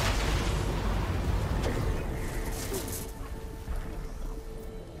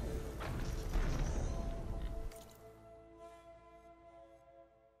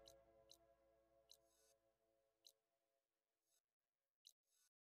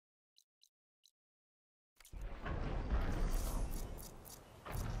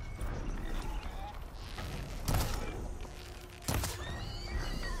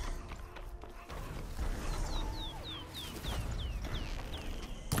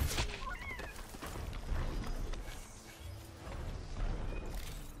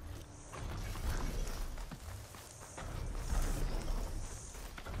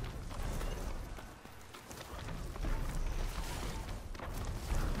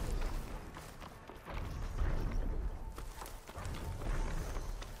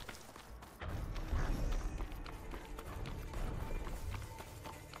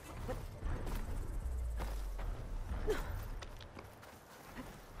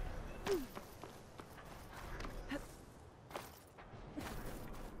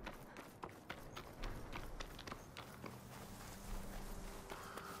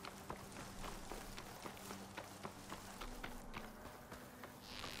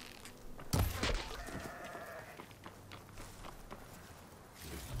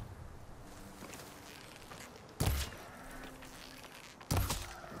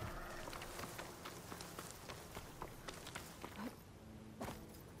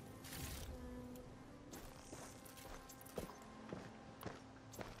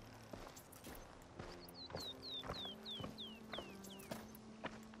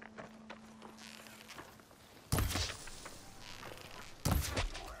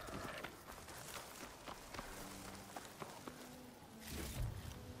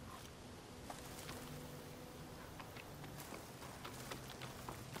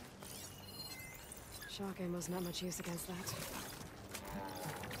 Shock ammo's not much use against that.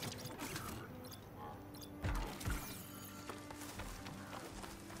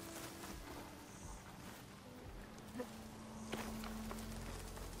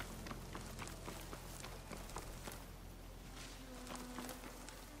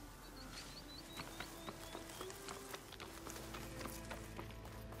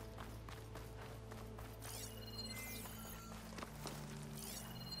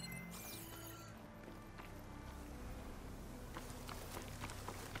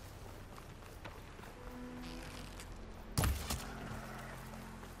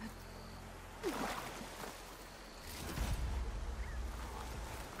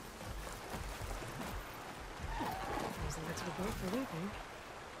 That's what we're for leaping.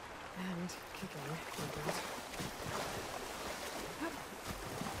 And kicking, like that.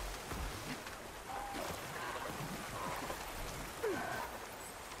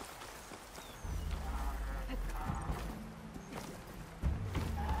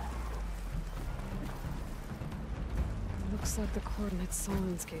 Looks like the coordinates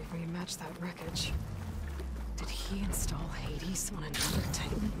Solons gave me match that wreckage. Did he install Hades on another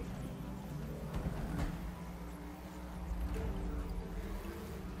Titan?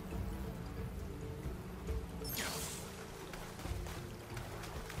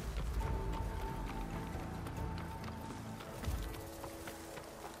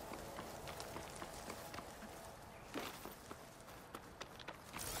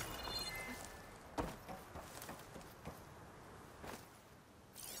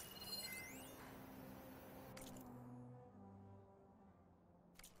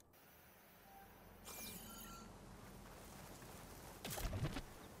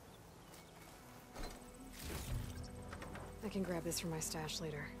 I can grab this from my stash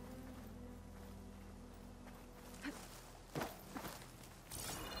later.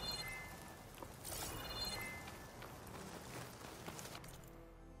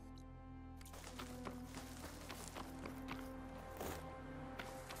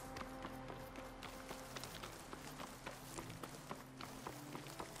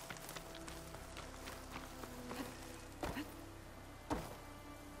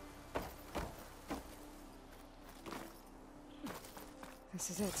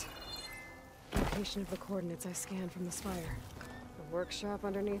 This is it. Location of the coordinates I scanned from the spire. A workshop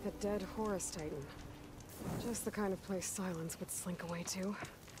underneath a dead Horus Titan. Just the kind of place Silence would slink away to.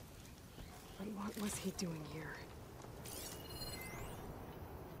 But what was he doing here?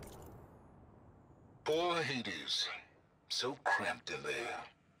 Poor Hades. So cramped in there.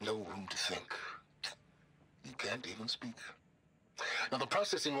 No room to think. You can't even speak. Now the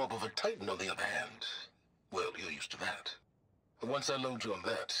processing orb of a Titan, on the other hand, well, you're used to that. But once I load you on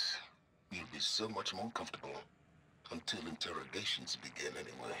that, you'll be so much more comfortable. Until interrogations begin,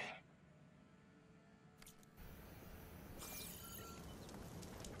 anyway.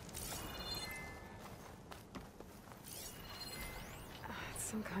 It's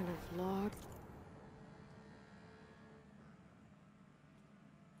some kind of log.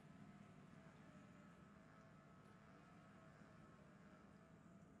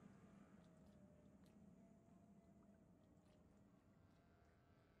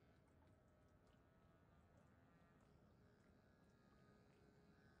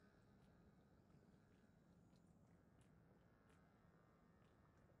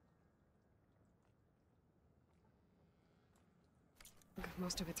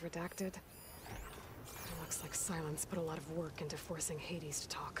 Most of it's redacted. It looks like Silence put a lot of work into forcing Hades to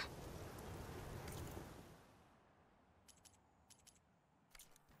talk.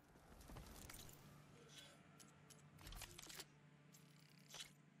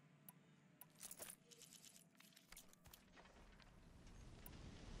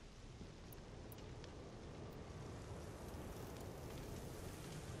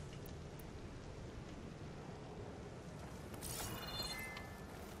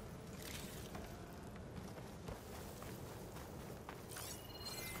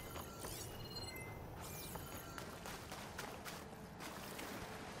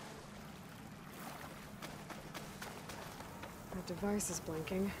 That device is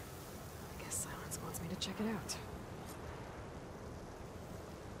blinking. I guess Silence wants me to check it out.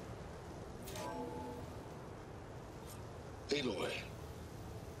 Aloy,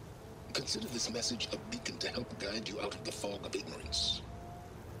 consider this message a beacon to help guide you out of the fog of ignorance.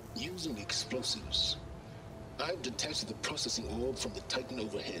 Using explosives, I've detached the processing orb from the Titan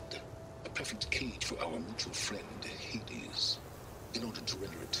overhead, a perfect cage for our mutual friend, Hades, in order to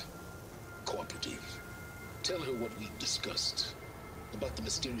render it cooperative. Tell her what we've discussed about the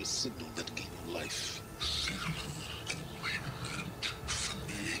mysterious signal that gave you life. Signal only meant for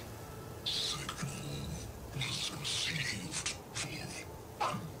me. Signal was received for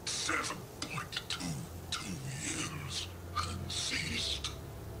 7.22 years and ceased.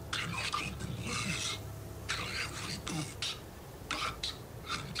 Cannot compromise. Can I reboot? But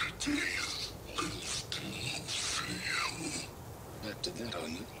entities will still fail. Back to that, are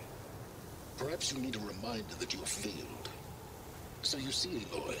you? Perhaps you need a reminder that you have failed. So you see,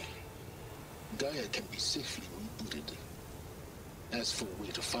 Aloy, Gaia can be safely rebooted. As for a way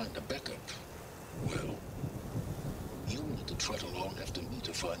to find a backup, well, you'll need to trot along after me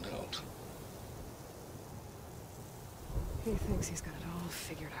to find out. He thinks he's got it all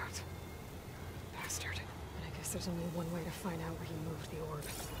figured out. Bastard. And I guess there's only one way to find out where he moved the orb.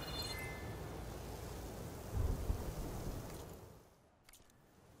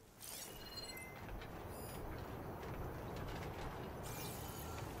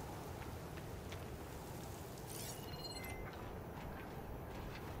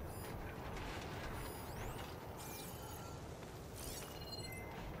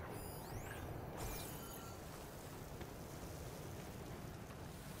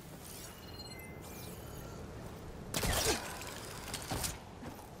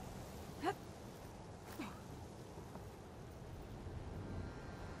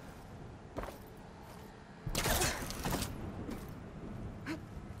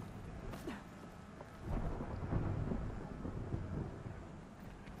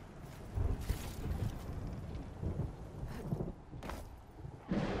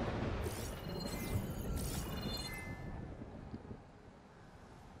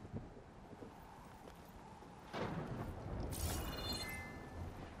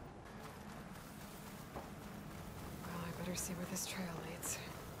 See where this trail leads.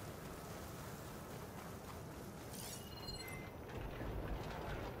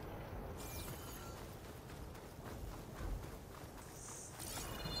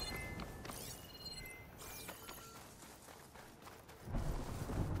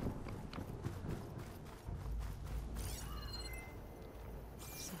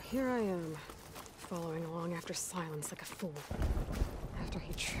 So here I am, following along after Silence like a fool. After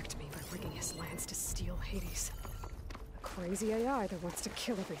he tricked me by rigging his lance to steal Hades. Crazy AI that wants to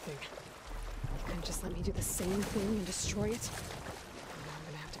kill everything. You couldn't just let me do the same thing and destroy it? Now I'm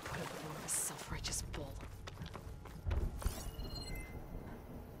gonna have to put up with more of a self-righteous bull.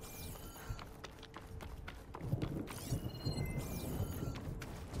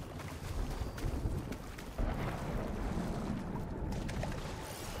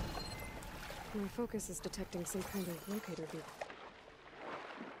 My focus is detecting some kind of locator beacon.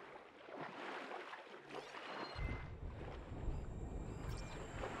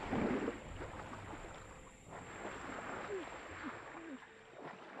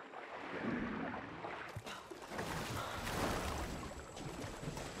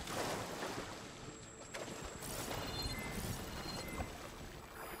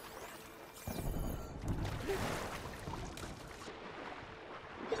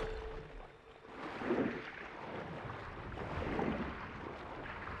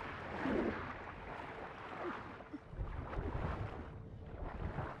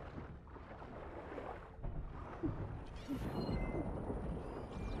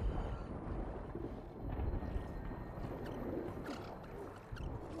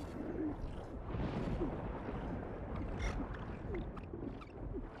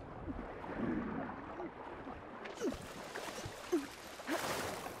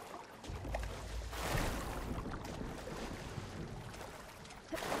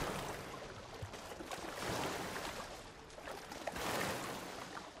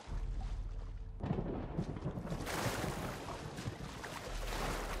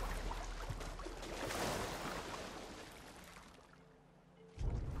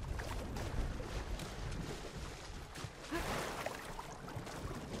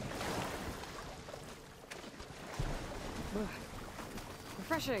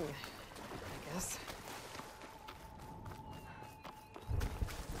 refreshing, I guess.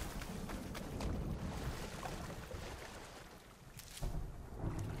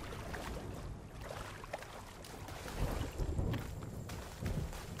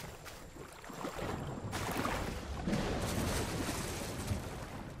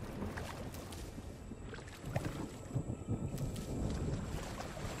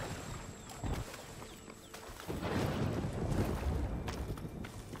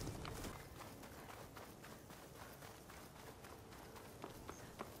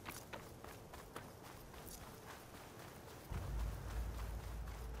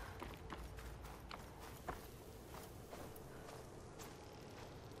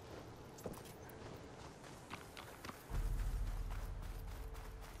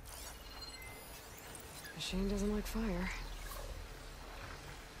 Machine doesn't like fire.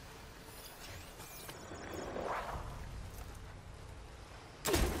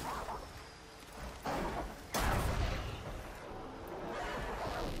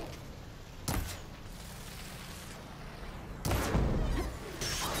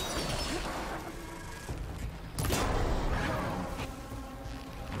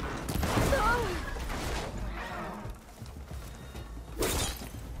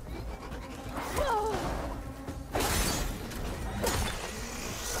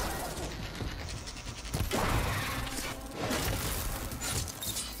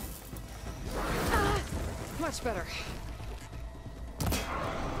 Much better.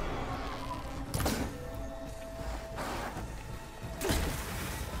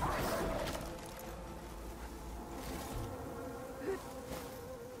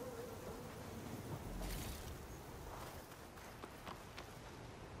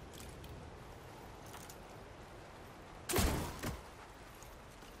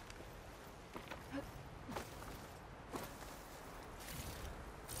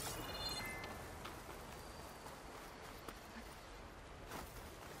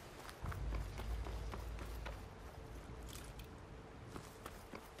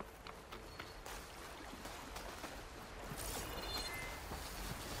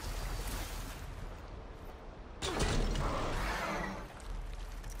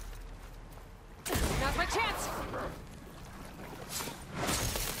 Now's my chance!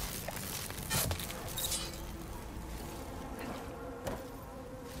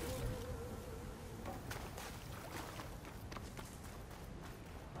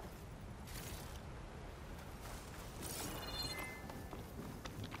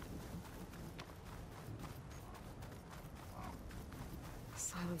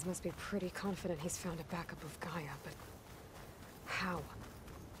 Silence must be pretty confident he's found a backup of Gaia, but how?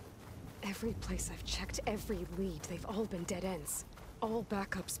 Every place I've checked, every lead, they've all been dead ends. All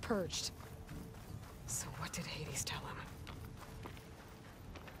backups purged. So what did Hades tell him?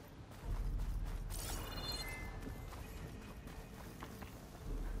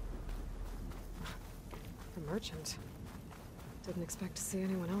 The merchant. Didn't expect to see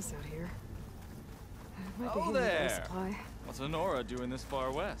anyone else out here. Might be Oh handy for a there! supply. What's Honora doing this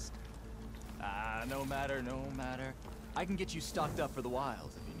far west? No matter, no matter. I can get you stocked up for the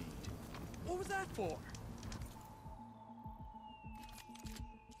wilds if you need. What was that for?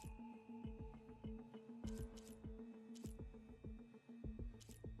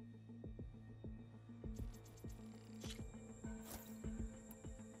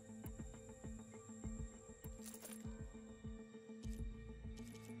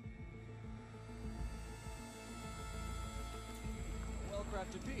 A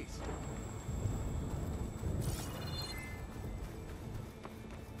well-crafted piece.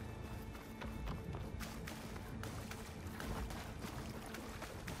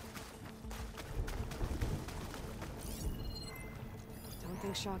 Don't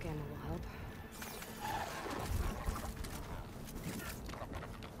think shock ammo will help.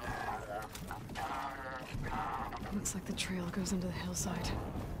 Looks like the trail goes into the hillside.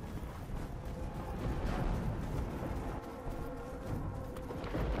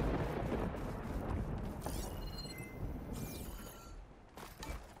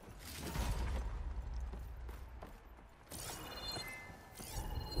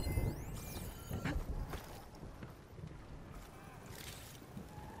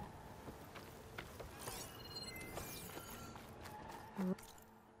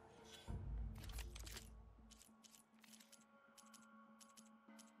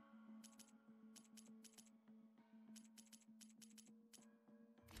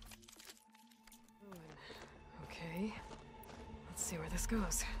 Okay, let's see where this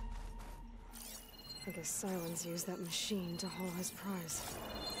goes. I guess Silence used that machine to haul his prize.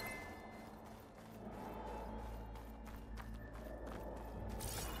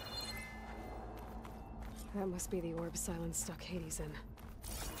 That must be the orb Silence stuck Hades in.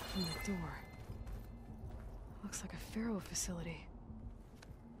 And the door. Looks like a Pharaoh facility.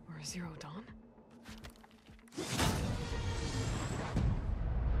 Or a Zero Dawn?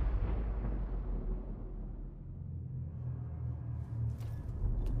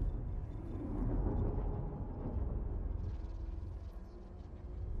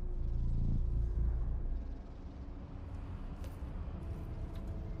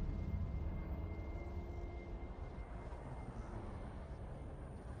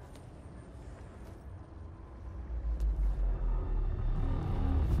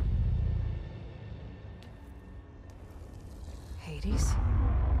 Hades?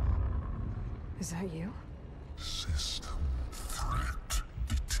 Is that you? System threat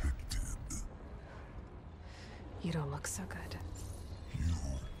detected. You don't look so good. You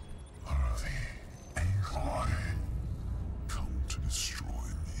are the Aloy. Come to destroy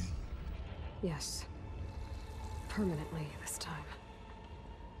me. Yes. Permanently this time.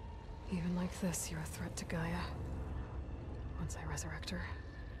 Even like this, you're a threat to Gaia. Once I resurrect her.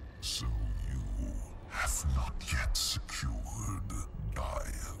 So you have not yet secured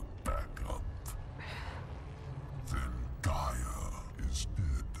Gaia back up. Then Gaia is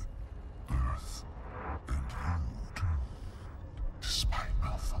dead. Earth and you too. Despite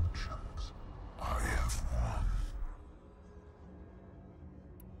malfunctions, I have won.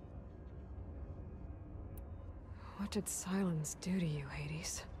 What did Silence do to you,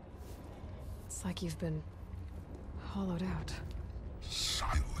 Hades? It's like you've been hollowed out.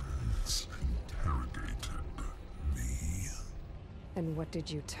 Silence interrogated me. And what did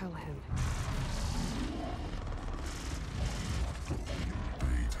you tell him?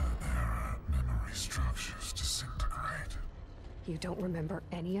 Data era memory structures disintegrate. You don't remember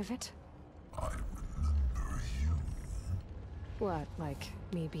any of it? I remember you. What, like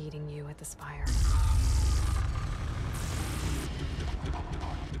me beating you at the Spire?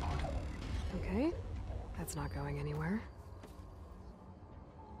 Okay, that's not going anywhere.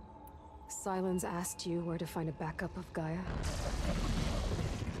 Silence asked you where to find a backup of Gaia.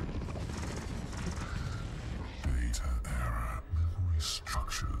 Data era memory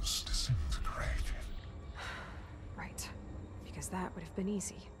structures disintegrated. Right, because that would have been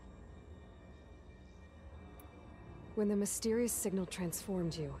easy. When the mysterious signal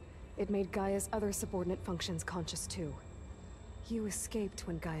transformed you, it made Gaia's other subordinate functions conscious too. You escaped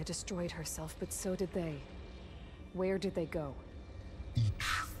when Gaia destroyed herself, but so did they. Where did they go? Each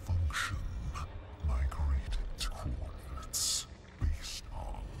function migrated to coordinates based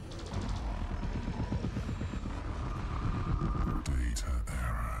on data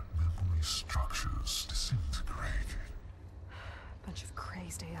era memory structures disintegrated. Bunch of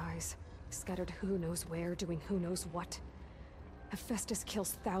crazed AIs, scattered who knows where, doing who knows what. Hephaestus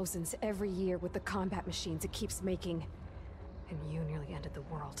kills thousands every year with the combat machines it keeps making. And you nearly ended the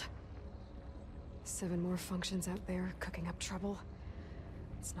world. 7 more functions out there, cooking up trouble.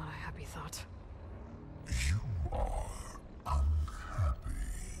 It's not a happy thought. You are unhappy.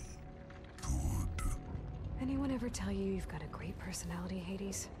 Good. Anyone ever tell you you've got a great personality,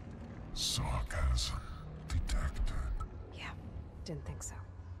 Hades? Sarcasm detected. Yeah, didn't think so.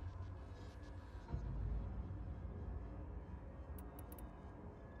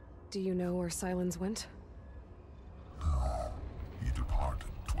 Do you know where Silence went? No. He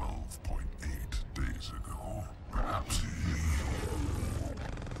departed 12.8 days ago. Perhaps he...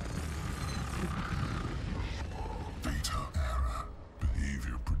 Data era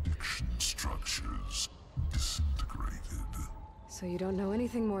behavior prediction structures disintegrated. So you don't know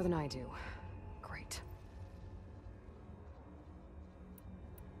anything more than I do. Great.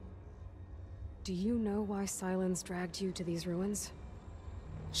 Do you know why Silence dragged you to these ruins?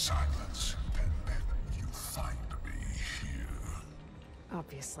 Silence intended you find me here.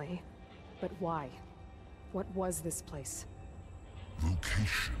 Obviously. But why? What was this place?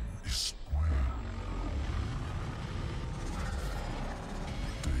 Location is square.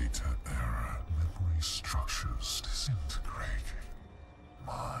 Data era memory structures disintegrated.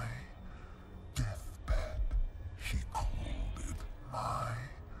 My deathbed, he called it. My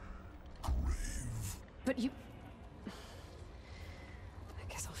grave. But you... I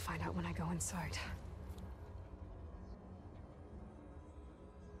guess I'll find out when I go inside.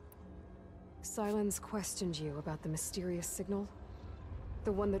 Silence questioned you about the mysterious signal?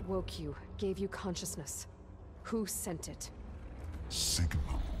 The one that woke you, gave you consciousness. Who sent it?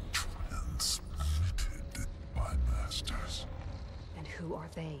 Signal transmitted by masters. And who are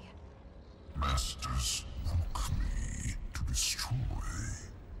they? Masters woke me to destroy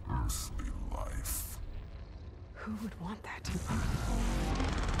earthly life. Who would want that?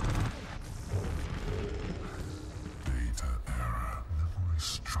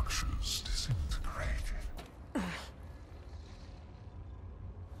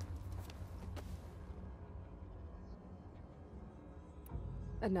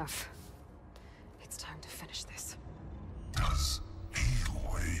 Enough. It's time to finish this. Does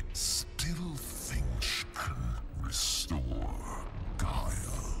Aloy still think she can restore Gaia?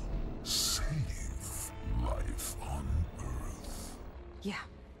 Save life on Earth? Yeah,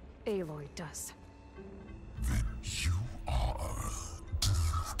 Aloy does. Then you are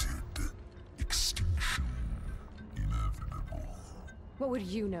deluded. Extinction inevitable. What would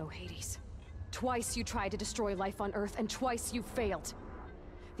you know, Hades? Twice you tried to destroy life on Earth, and twice you failed.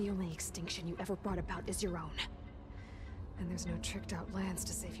 The only extinction you ever brought about is your own. And there's no tricked-out lands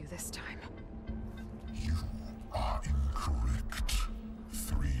to save you this time. You are incorrect.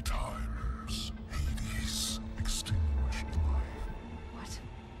 3 times. Hades extinguished life. What?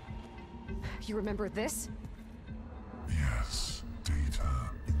 You remember this? Yes. Data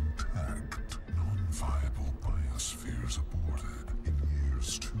intact. Non-viable biospheres aborted in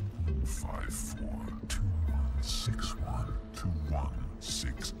years 2154, 2161,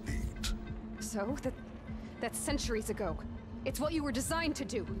 2168. So, that's centuries ago. It's what you were designed to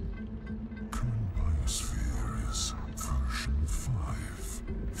do. Current biosphere is version 5.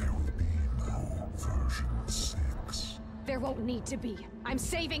 There will be no version 6. There won't need to be. I'm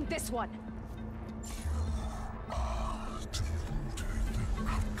saving this one. You are deluded.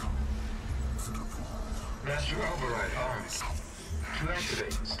 Outcome inevitable. Master Override armed. To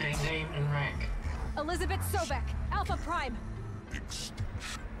activate, state name and rank. Elizabeth Sobek, Alpha Prime.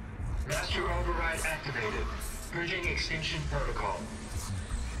 Extinction. Master Override activated. Purging extinction protocol.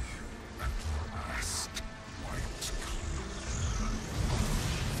 Last white.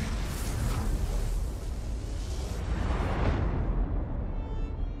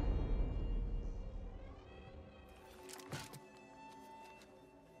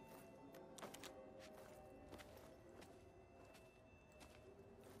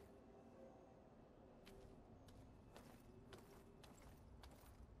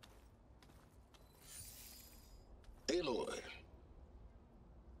 Aloy,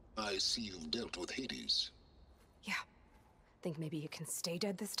 I see you've dealt with Hades. Yeah. Think maybe it can stay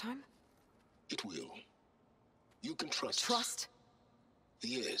dead this time? It will. You can trust. Trust?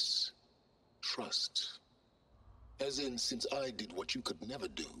 Yes. Trust. As in, since I did what you could never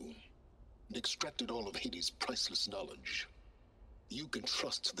do, and extracted all of Hades' priceless knowledge, you can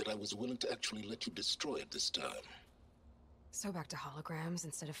trust that I was willing to actually let you destroy it this time. So back to holograms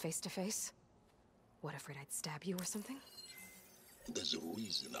instead of face-to-face? What, afraid I'd stab you or something? There's a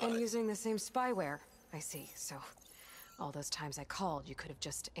reason And using the same spyware, I see. So, all those times I called, you could have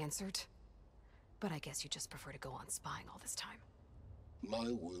just answered? But I guess you just prefer to go on spying all this time.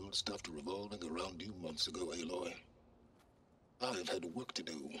 My world stopped revolving around you months ago, Aloy. I've had work to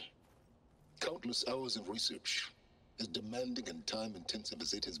do. Countless hours of research, as demanding and time-intensive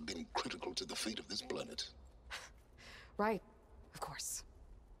as it has been critical to the fate of this planet. Right, of course.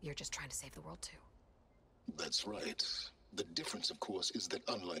 You're just trying to save the world, too. That's right. The difference, of course, is that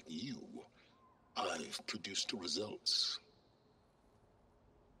unlike you, I've produced results.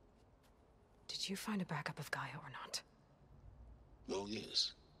 Did you find a backup of Gaia or not? Oh,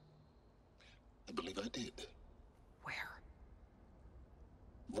 yes. I believe I did. Where?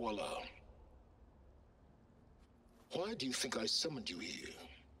 Voila. Why do you think I summoned you here?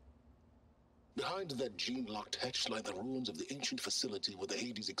 Behind that gene-locked hatch lie the ruins of the ancient facility where the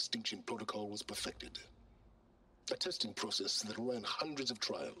Hades extinction protocol was perfected. A testing process that ran hundreds of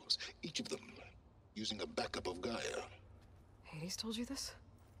trials, each of them using a backup of Gaia. Hades told you this?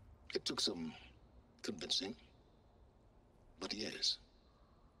 It took some convincing, but yes.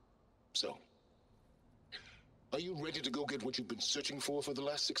 So, are you ready to go get what you've been searching for the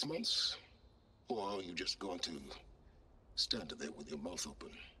last 6 months? Or are you just going to stand there with your mouth open?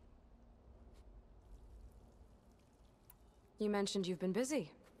 You mentioned you've been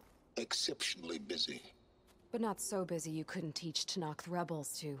busy. Exceptionally busy. But not so busy you couldn't teach Tallneck the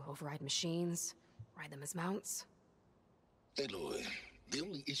rebels to override machines, ride them as mounts. Aloy, the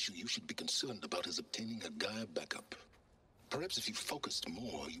only issue you should be concerned about is obtaining a Gaia backup. Perhaps if you focused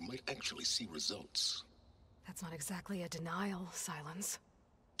more, you might actually see results. That's not exactly a denial, Silence.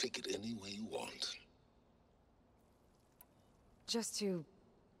 Take it any way you want. Just to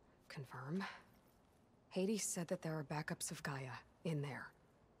confirm, Hades said that there are backups of Gaia in there.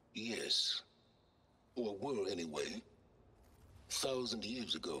 Yes. Or were anyway. 1,000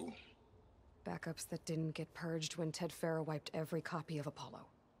 years ago. Backups that didn't get purged when Ted Farrow wiped every copy of Apollo.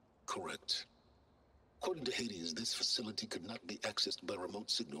 Correct. According to Hades, this facility could not be accessed by remote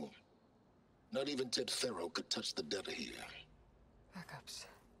signal. Not even Ted Farrow could touch the data here. Backups.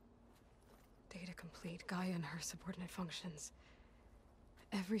 Data complete, Gaia and her subordinate functions.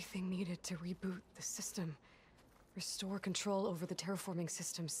 Everything needed to reboot the system. Restore control over the terraforming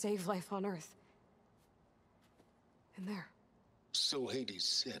system. Save life on Earth. And there. So Hades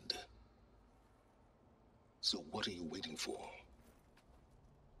said. So what are you waiting for?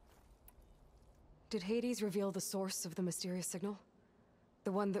 Did Hades reveal the source of the mysterious signal?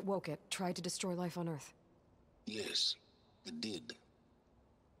 The one that woke it, tried to destroy life on Earth? Yes, it did.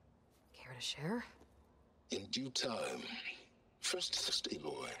 Care to share? In due time. First,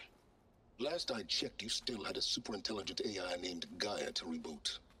 Aloy. Last I checked, you still had a super-intelligent AI named Gaia to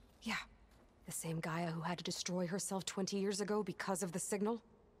reboot. Yeah. The same Gaia who had to destroy herself 20 years ago because of the signal?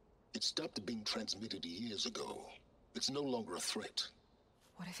 It stopped being transmitted years ago. It's no longer a threat.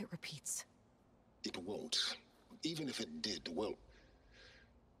 What if it repeats? It won't. Even if it did, well...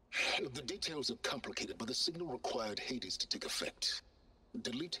 The details are complicated, but the signal required Hades to take effect.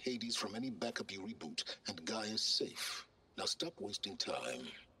 Delete Hades from any backup you reboot, and Gaia's safe. Now stop wasting time.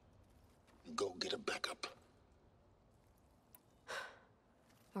 Go get a backup.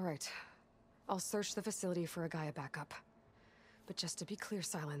 All right. I'll search the facility for a Gaia backup. But just to be clear,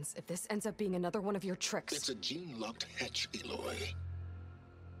 Silence, if this ends up being another one of your tricks... It's a gene-locked hatch, Aloy.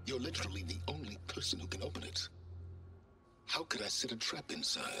 You're literally the only person who can open it. How could I set a trap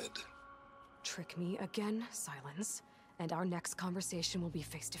inside? Trick me again, Silence, and our next conversation will be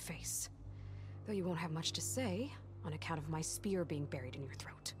face-to-face. Though you won't have much to say, on account of my spear being buried in your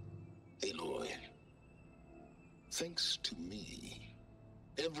throat. Aloy, thanks to me,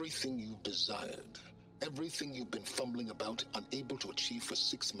 everything you've desired, everything you've been fumbling about, unable to achieve for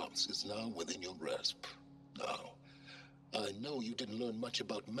 6 months, is now within your grasp. Now, I know you didn't learn much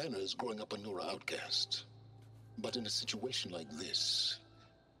about manners growing up a Nora outcast. But in a situation like this,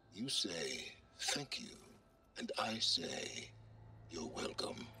 you say, thank you, and I say, you're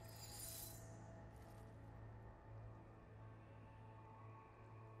welcome.